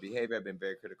critical of her behavior. I've been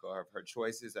very critical of her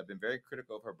choices. I've been very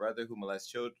critical of her brother who molests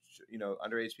children,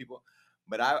 underage people.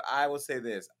 But I will say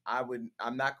this: I'm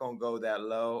not going to go that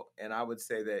low, and I would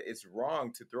say that it's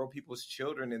wrong to throw people's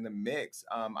children in the mix.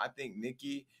 I think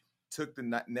Nicki took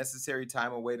the necessary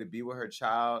time away to be with her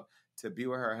child, to be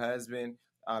with her husband.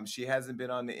 She hasn't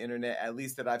been on the internet, at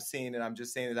least that I've seen, and I'm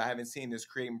just saying that I haven't seen this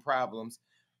creating problems.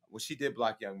 Well, she did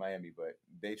block Young Miami, but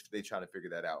they trying to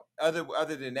figure that out.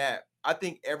 Other than that, I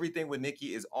think everything with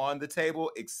Nicki is on the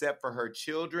table except for her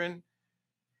children.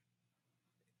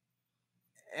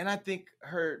 And I think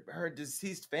her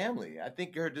deceased family. I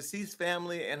think her deceased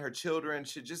family and her children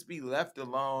should just be left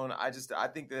alone. I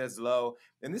think that's low.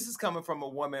 And this is coming from a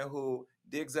woman who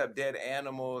digs up dead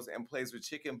animals and plays with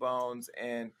chicken bones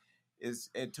and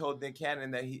told Nick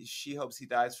Cannon that she hopes he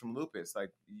dies from lupus. Like,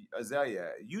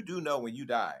 Azalea, you do know when you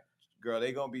die, girl,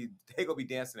 they gonna be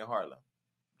dancing in Harlem.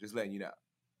 Just letting you know.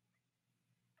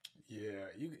 Yeah,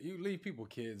 you leave people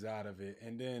kids out of it,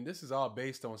 and then this is all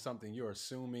based on something you're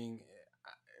assuming.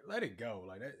 Let it go.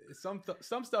 Like that,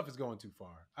 some stuff is going too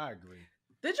far. I agree.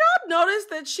 Did y'all notice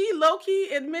that she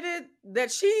low-key admitted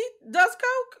that she does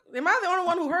coke? Am I the only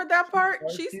one who heard that part?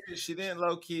 She didn't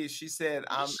low-key. She said,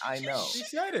 I know. She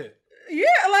said it. Yeah,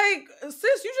 like,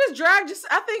 sis, you just dragged.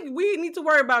 I think we need to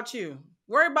worry about you.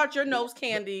 Worry about your nose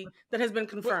candy that has been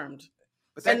confirmed.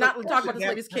 And not talk about this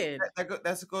lady's kid.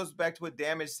 That goes back to what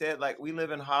Damage said. Like, we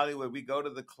live in Hollywood. We go to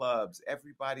the clubs.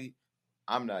 Everybody,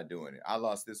 I'm not doing it. I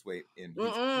lost this weight in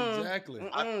exactly.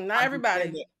 Not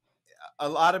everybody. A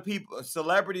lot of people,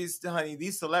 celebrities, honey,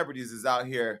 these celebrities is out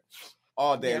here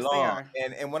all day long.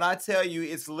 And when I tell you,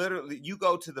 it's literally, you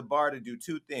go to the bar to do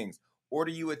two things.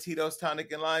 Order you a Tito's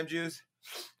tonic and lime juice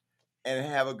and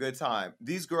have a good time.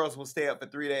 These girls will stay up for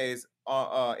 3 days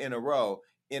in a row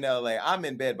in LA, I'm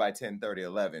in bed by 10:30,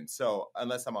 11. So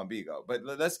unless I'm on Bigo, but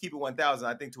let's keep it 1,000.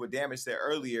 I think to what Damage said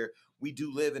earlier, we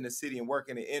do live in a city and work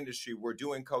in an industry where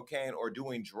doing cocaine or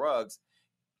doing drugs,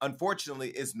 unfortunately,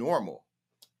 is normal.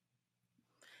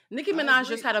 Nicki Minaj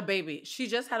just had a baby. She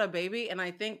just had a baby. And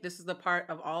I think this is the part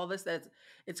of all this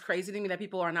it's crazy to me that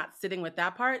people are not sitting with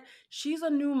that part. She's a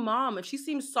new mom. If she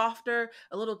seems softer,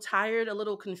 a little tired, a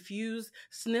little confused,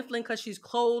 sniffling because she's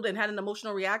cold and had an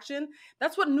emotional reaction,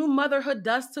 that's what new motherhood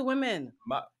does to women.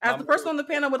 As the person on the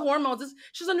panel with hormones,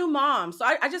 she's a new mom. So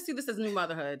I just see this as new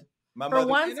motherhood. For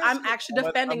once, I'm actually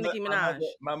defending Nicki Minaj.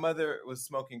 My mother was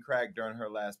smoking crack during her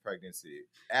last pregnancy.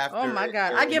 Oh my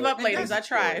God. I give up, ladies. I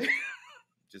tried.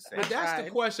 Just saying. But that's the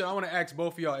question I want to ask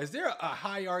both of y'all. Is there a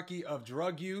hierarchy of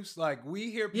drug use? Like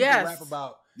we hear people rap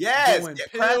about doing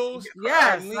pills.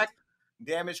 Yes.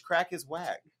 Damage, crack is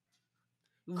whack.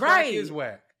 Right. Crack is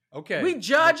whack. Okay. We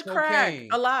judge crack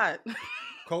a lot.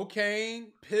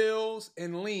 Cocaine, pills,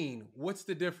 and lean. What's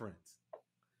the difference?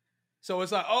 So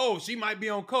it's like, oh, she might be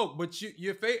on coke, but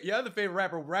your other favorite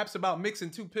rapper raps about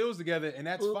mixing two pills together, and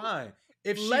that's fine.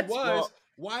 If she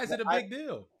why is it a big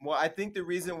deal? Well, I think the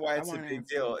reason why it's a big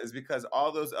deal is because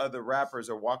all those other rappers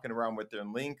are walking around with their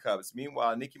lean cups.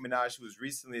 Meanwhile, Nicki Minaj, who was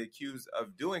recently accused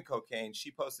of doing cocaine,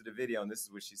 she posted a video, and this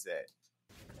is what she said.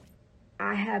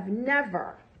 I have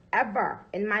never, ever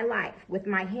in my life, with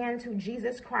my hand to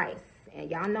Jesus Christ,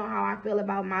 and y'all know how I feel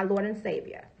about my Lord and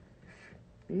Savior,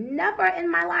 never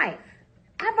in my life,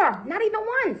 ever, not even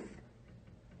once,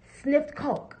 sniffed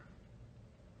coke.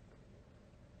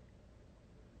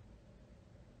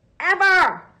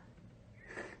 Ever.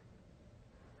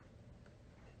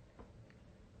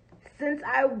 Since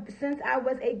I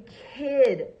was a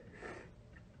kid,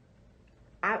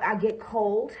 I get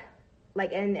cold,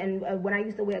 like and when I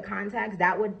used to wear contacts,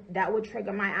 that would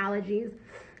trigger my allergies.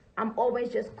 I'm always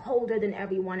just colder than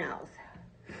everyone else.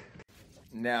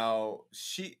 Now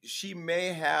she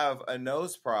may have a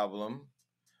nose problem.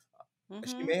 Mm-hmm.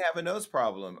 She may have a nose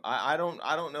problem. I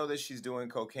don't know that she's doing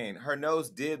cocaine. Her nose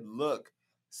did look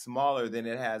smaller than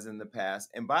it has in the past.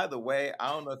 And by the way,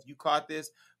 I don't know if you caught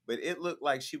this, but it looked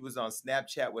like she was on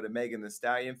Snapchat with a Megan Thee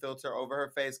Stallion filter over her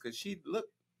face because she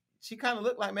kind of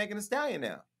looked like Megan Thee Stallion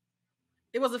now.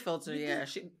 It was a filter, yeah.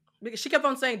 She kept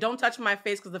on saying, "Don't touch my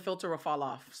face because the filter will fall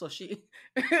off." So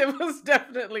it was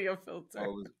definitely a filter.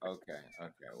 Oh, okay.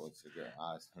 What's it good?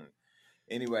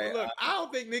 Anyway, look, I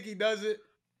don't think Nicki does it,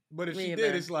 but if she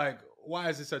did, it's like, why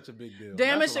is it such a big deal?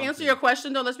 Damage, to answer your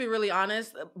question, though, let's be really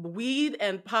honest. Weed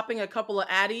and popping a couple of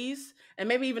Addies and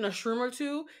maybe even a shroom or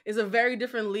two is a very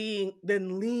different lean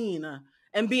than lean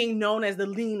and being known as the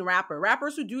lean rapper.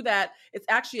 Rappers who do that, it's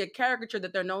actually a caricature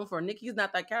that they're known for. Nicki's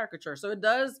not that caricature. So it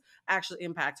does actually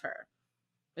impact her.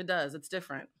 It does. It's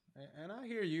different. And I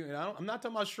hear you. And I'm not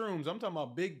talking about shrooms. I'm talking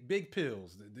about big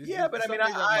pills. But I mean,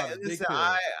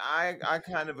 I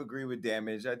kind of agree with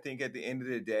Damage. I think at the end of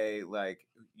the day, like,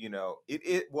 you know,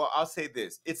 well, I'll say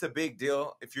this. It's a big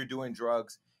deal if you're doing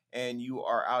drugs and you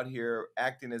are out here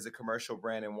acting as a commercial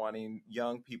brand and wanting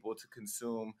young people to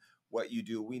consume what you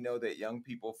do. We know that young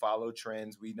people follow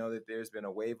trends. We know that there's been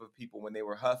a wave of people when they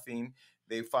were huffing,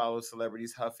 they follow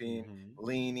celebrities huffing,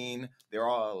 leaning. They're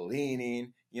all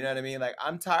leaning. You know what I mean? Like,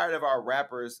 I'm tired of our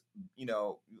rappers, you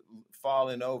know,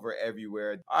 falling over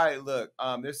everywhere. All right, look,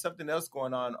 there's something else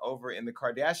going on over in the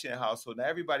Kardashian household. Now,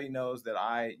 everybody knows that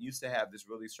I used to have this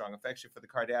really strong affection for the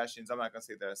Kardashians. I'm not going to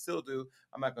say that I still do.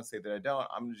 I'm not going to say that I don't.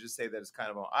 I'm going to just say that it's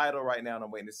kind of on idle right now, and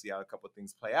I'm waiting to see how a couple of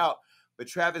things play out. But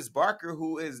Travis Barker,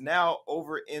 who is now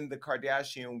over in the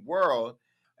Kardashian world,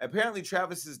 apparently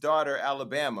Travis's daughter,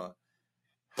 Alabama,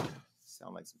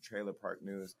 sound like some trailer park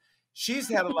news. She's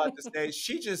had a lot to say.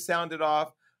 She just sounded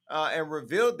off and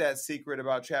revealed that secret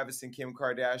about Travis and Kim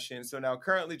Kardashian. So now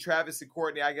currently Travis and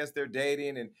Kourtney, I guess they're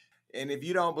dating. And if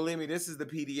you don't believe me, this is the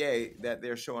PDA that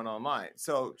they're showing online.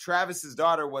 So Travis's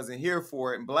daughter wasn't here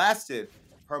for it and blasted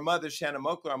her mother, Shanna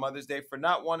Moakler, on Mother's Day for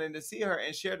not wanting to see her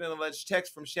and shared an alleged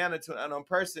text from Shanna to an unknown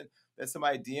person that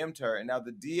somebody DM'd her. And now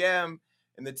the DM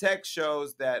and the text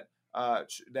shows that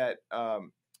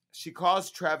she calls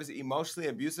Travis emotionally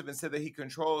abusive and said that he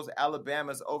controls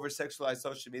Alabama's over-sexualized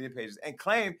social media pages and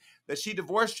claimed that she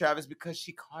divorced Travis because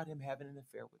she caught him having an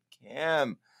affair with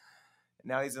Kim. And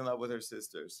now he's in love with her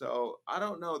sister. So I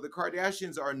don't know. The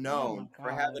Kardashians are known for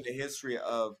having a history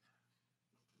of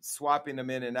swapping them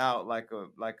in and out like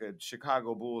a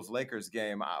Chicago Bulls Lakers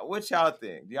game. What y'all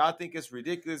think? Do y'all think it's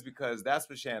ridiculous? Because that's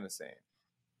what Shanna's saying.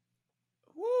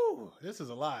 Woo, this is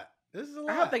a lot.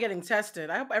 I hope they're getting tested.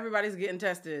 I hope everybody's getting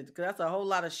tested because that's a whole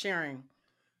lot of sharing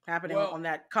happening on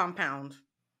that compound.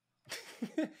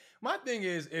 My thing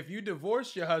is, if you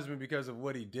divorce your husband because of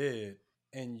what he did,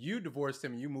 and you divorced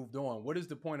him and you moved on, what is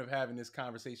the point of having this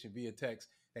conversation via text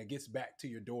that gets back to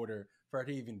your daughter for her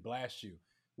to even blast you?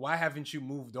 Why haven't you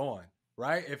moved on?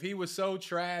 Right? If he was so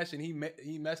trash and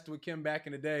he messed with Kim back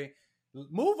in the day,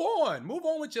 move on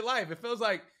with your life. It feels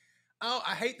like,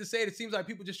 I hate to say it, it seems like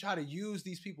people just try to use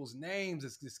these people's names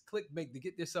as this clickbait to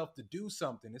get themselves to do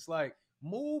something. It's like,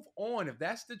 move on. If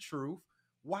that's the truth,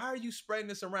 why are you spreading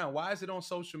this around? Why is it on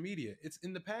social media? It's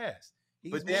in the past.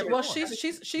 But she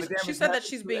said that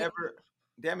she's being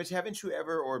Damage, haven't you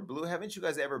ever, or Blue, haven't you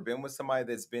guys ever been with somebody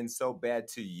that's been so bad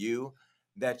to you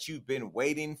that you've been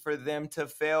waiting for them to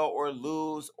fail or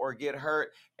lose or get hurt,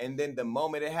 and then the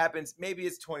moment it happens, maybe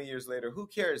it's 20 years later, who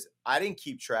cares? I didn't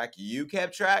keep track, you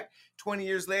kept track. 20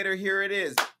 years later, here it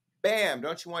is. Bam.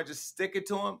 Don't you want to just stick it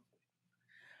to them?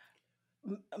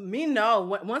 Me, no.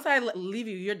 Once I leave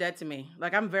you, you're dead to me.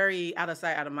 Like, I'm very out of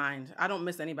sight, out of mind. I don't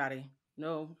miss anybody.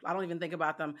 No, I don't even think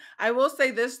about them. I will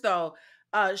say this though,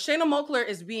 Shayna Moakler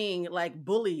is being like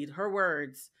bullied, her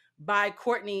words, by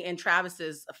Courtney and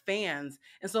Travis's fans.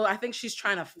 And so I think she's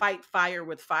trying to fight fire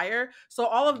with fire. So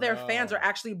all of their fans are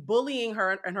actually bullying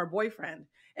her and her boyfriend.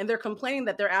 And they're complaining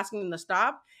that they're asking them to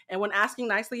stop. And when asking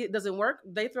nicely it doesn't work,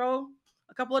 they throw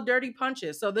a couple of dirty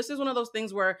punches. So this is one of those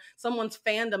things where someone's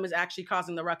fandom is actually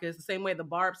causing the ruckus, the same way the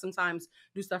Barbs sometimes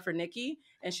do stuff for Nicki.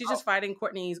 And she's just fighting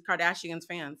Kourtney Kardashian's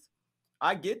fans.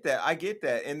 I get that.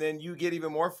 And then you get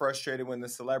even more frustrated when the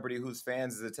celebrity whose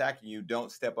fans is attacking you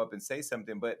don't step up and say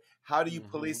something. But how do you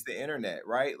police the internet,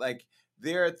 right? Like,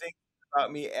 there are things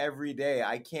about me every day.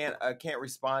 I can't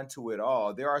respond to it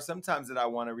all. There are some times that I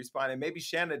want to respond, and maybe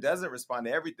Shanna doesn't respond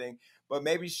to everything, but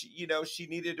maybe she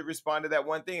needed to respond to that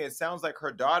one thing. It sounds like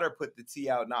her daughter put the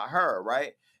tea out, not her,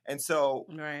 right? And so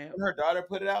when her daughter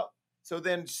put it out, so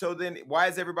then why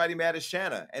is everybody mad at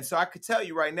Shanna? And so I could tell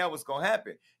you right now what's gonna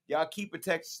happen. Y'all keep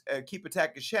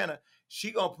attacking Shanna.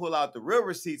 She gonna pull out the real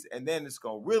receipts, and then it's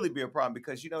gonna really be a problem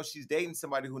because she's dating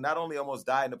somebody who not only almost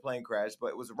died in a plane crash,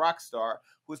 but was a rock star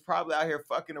who's probably out here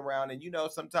fucking around. And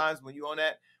sometimes when you on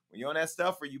that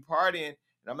stuff or you partying,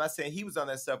 and I'm not saying he was on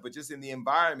that stuff, but just in the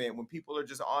environment when people are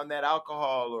just on that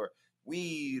alcohol or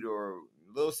weed or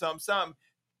a little something,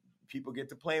 people get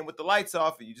to playing with the lights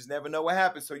off, and you just never know what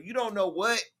happens. So you don't know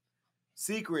what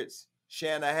secrets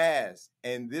Shanna has.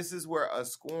 And this is where a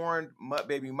scorned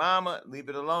baby mama, leave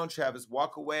it alone, Travis,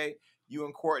 walk away. You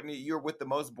and Courtney, you're with the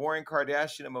most boring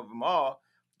Kardashian of them all.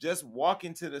 Just walk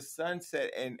into the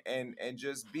sunset and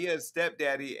just be a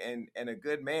stepdaddy and a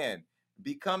good man.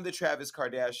 Become the Travis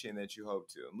Kardashian that you hope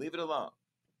to. And leave it alone.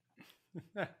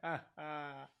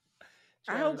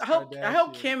 I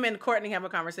hope Kim and Courtney have a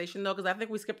conversation though, because I think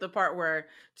we skipped the part where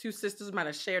two sisters might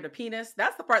have shared a penis.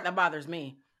 That's the part that bothers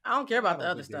me. I don't care about the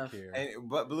other stuff.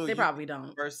 But Blue, they probably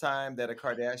don't. First time that a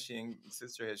Kardashian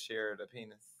sister has shared a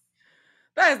penis.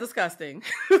 That is disgusting.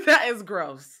 That is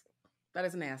gross. That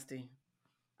is nasty.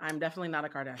 I'm definitely not a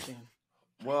Kardashian.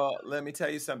 Well, let me tell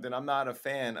you something. I'm not a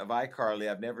fan of iCarly.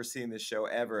 I've never seen this show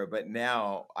ever, but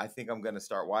now I think I'm going to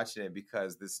start watching it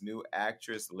because this new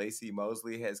actress, Lacey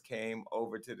Mosley, has came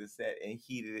over to the set and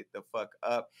heated it the fuck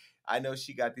up. I know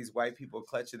she got these white people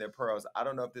clutching their pearls. I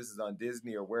don't know if this is on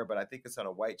Disney or where, but I think it's on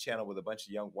a white channel with a bunch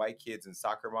of young white kids and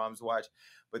soccer moms watch.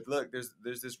 But look, there's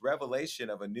this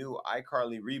revelation of a new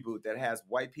iCarly reboot that has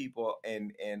white people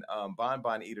and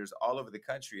bonbon eaters all over the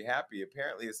country happy.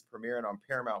 Apparently, it's premiering on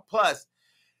Paramount Plus.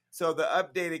 So the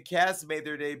updated cast made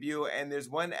their debut, and there's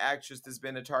one actress that's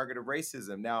been a target of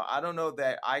racism. Now, I don't know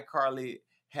that iCarly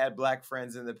had black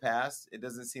friends in the past. It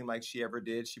doesn't seem like she ever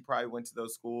did. She probably went to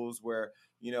those schools where,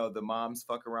 the moms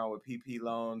fuck around with PP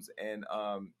loans and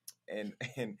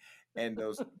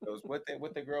those what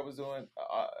the girl was doing,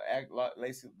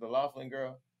 Lacey, the Laughlin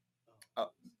girl.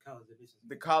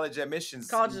 The college admissions.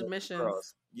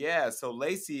 Girls. Yeah, so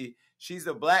Lacey, she's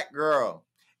a black girl,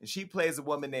 and she plays a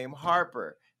woman named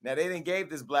Harper. Now, they didn't give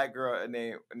this black girl a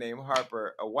name named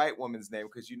Harper, a white woman's name,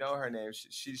 because her name.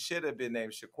 She should have been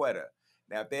named Shaquetta.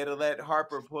 Now, if they'd have let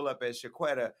Harper pull up as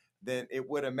Shaquetta, then it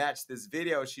would have matched this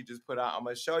video she just put out. I'm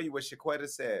going to show you what Shaquetta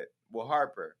said. Well,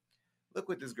 Harper, look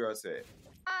what this girl said.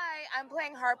 Hi, I'm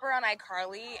playing Harper on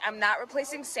iCarly. I'm not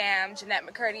replacing Sam. Jeanette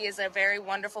McCurdy is a very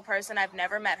wonderful person. I've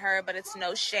never met her, but it's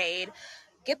no shade.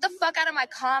 Get the fuck out of my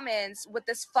comments with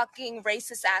this fucking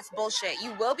racist ass bullshit.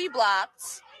 You will be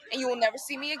blocked, and you will never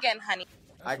see me again, honey.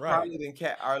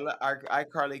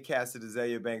 iCarly casted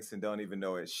Azalea Banks and don't even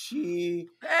know it. She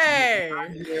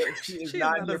is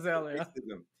not Azalea.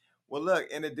 Well, look,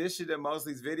 in addition to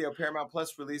Mosley's video, Paramount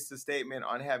Plus released a statement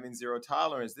on having zero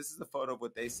tolerance. This is a photo of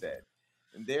what they said.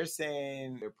 And they're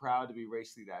saying they're proud to be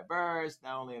racially diverse,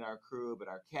 not only in our crew, but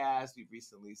our cast. We've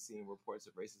recently seen reports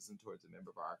of racism towards a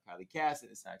member of our Kylie cast,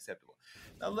 and it's not acceptable.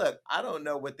 Now, look, I don't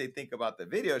know what they think about the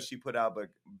video she put out, but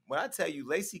when I tell you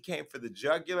Lacey came for the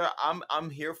jugular, I'm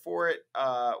here for it.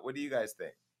 What do you guys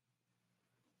think?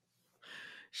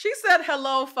 She said,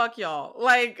 hello, fuck y'all.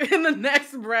 Like, in the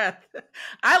next breath.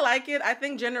 I like it. I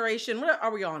think generation, what are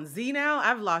we on? Z now?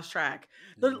 I've lost track.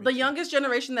 The youngest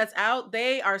generation that's out,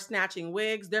 they are snatching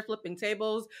wigs. They're flipping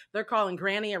tables. They're calling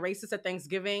Granny a racist at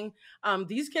Thanksgiving.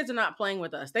 These kids are not playing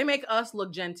with us. They make us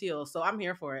look genteel. So I'm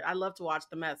here for it. I love to watch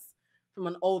the mess from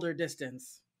an older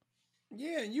distance.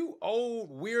 Yeah, you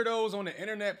old weirdos on the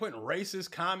internet putting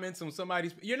racist comments on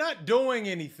somebody's... You're not doing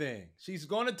anything. She's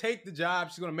going to take the job.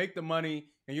 She's going to make the money,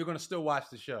 and you're going to still watch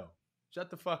the show. Shut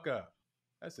the fuck up.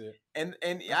 That's it. And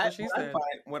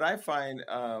what I find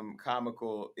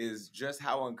comical is just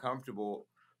how uncomfortable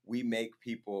we make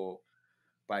people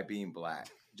by being black.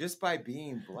 Just by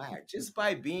being black. Just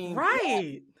by being right.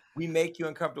 Black, we make you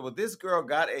uncomfortable. This girl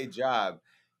got a job.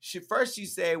 She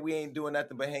said we ain't doing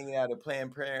nothing but hanging out at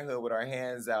Planned Parenthood with our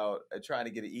hands out, trying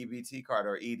to get an EBT card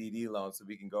or EDD loan so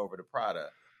we can go over to Prada.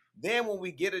 Then when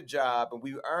we get a job and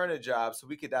we earn a job so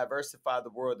we can diversify the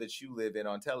world that you live in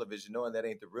on television, knowing that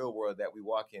ain't the real world that we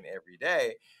walk in every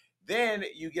day, then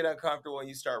you get uncomfortable and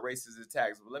you start racist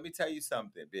attacks. But let me tell you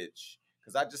something, bitch.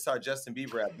 Because I just saw Justin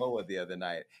Bieber at BOA the other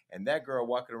night, and that girl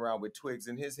walking around with twigs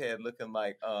in his head looking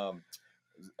like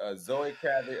Zoe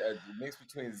Kravitz, a mix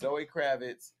between Zoe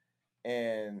Kravitz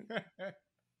and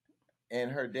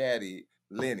her daddy,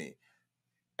 Lenny.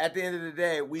 At the end of the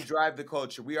day, we drive the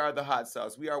culture. We are the hot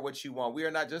sauce. We are what you want. We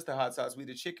are not just the hot sauce. We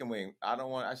the chicken wing. I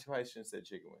probably shouldn't have said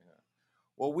chicken wing. Huh?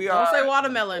 Well, we are. Don't say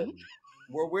watermelon.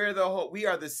 We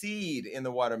are the seed in the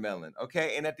watermelon.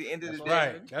 Okay, and at the end of the day,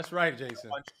 right. That's right,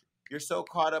 Jason. You're so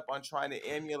caught up on trying to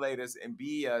emulate us and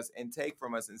be us and take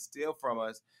from us and steal from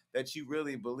us that you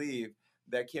really believe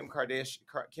that Kim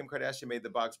Kardashian made the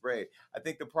box braid. I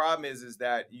think the problem is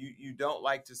that you don't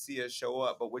like to see us show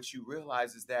up, but what you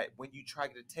realize is that when you try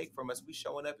to take from us, we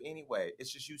showing up anyway.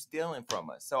 It's just you stealing from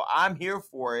us. So I'm here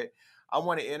for it. I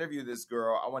want to interview this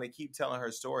girl. I want to keep telling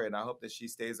her story, and I hope that she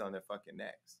stays on their fucking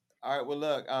necks. All right, well,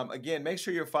 look, again, make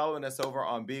sure you're following us over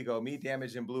on Bigo. Me,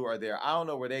 Damage, and Blue are there. I don't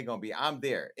know where they're going to be. I'm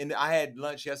there. And I had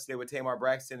lunch yesterday with Tamar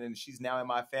Braxton, and she's now in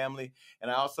my family.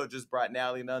 And I also just brought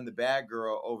Natalie Nunn, the bad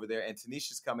girl, over there. And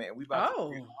Tanisha's coming, and we've about to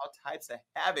create all types of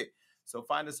havoc. So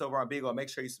find us over on Bigo. Make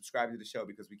sure you subscribe to the show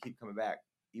because we keep coming back,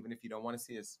 even if you don't want to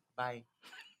see us. Bye.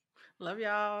 Love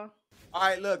y'all. All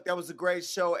right, look, that was a great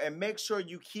show. And make sure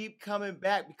you keep coming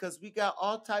back because we got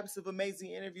all types of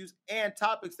amazing interviews and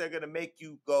topics that are going to make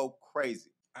you go crazy.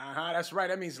 That's right.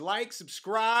 That means like,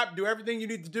 subscribe, do everything you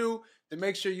need to do to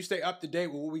make sure you stay up to date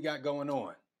with what we got going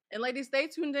on. And ladies, stay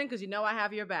tuned in because you know I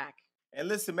have your back. And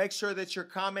listen, make sure that you're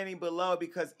commenting below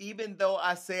because even though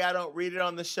I say I don't read it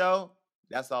on the show,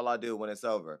 that's all I do when it's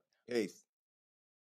over. Peace.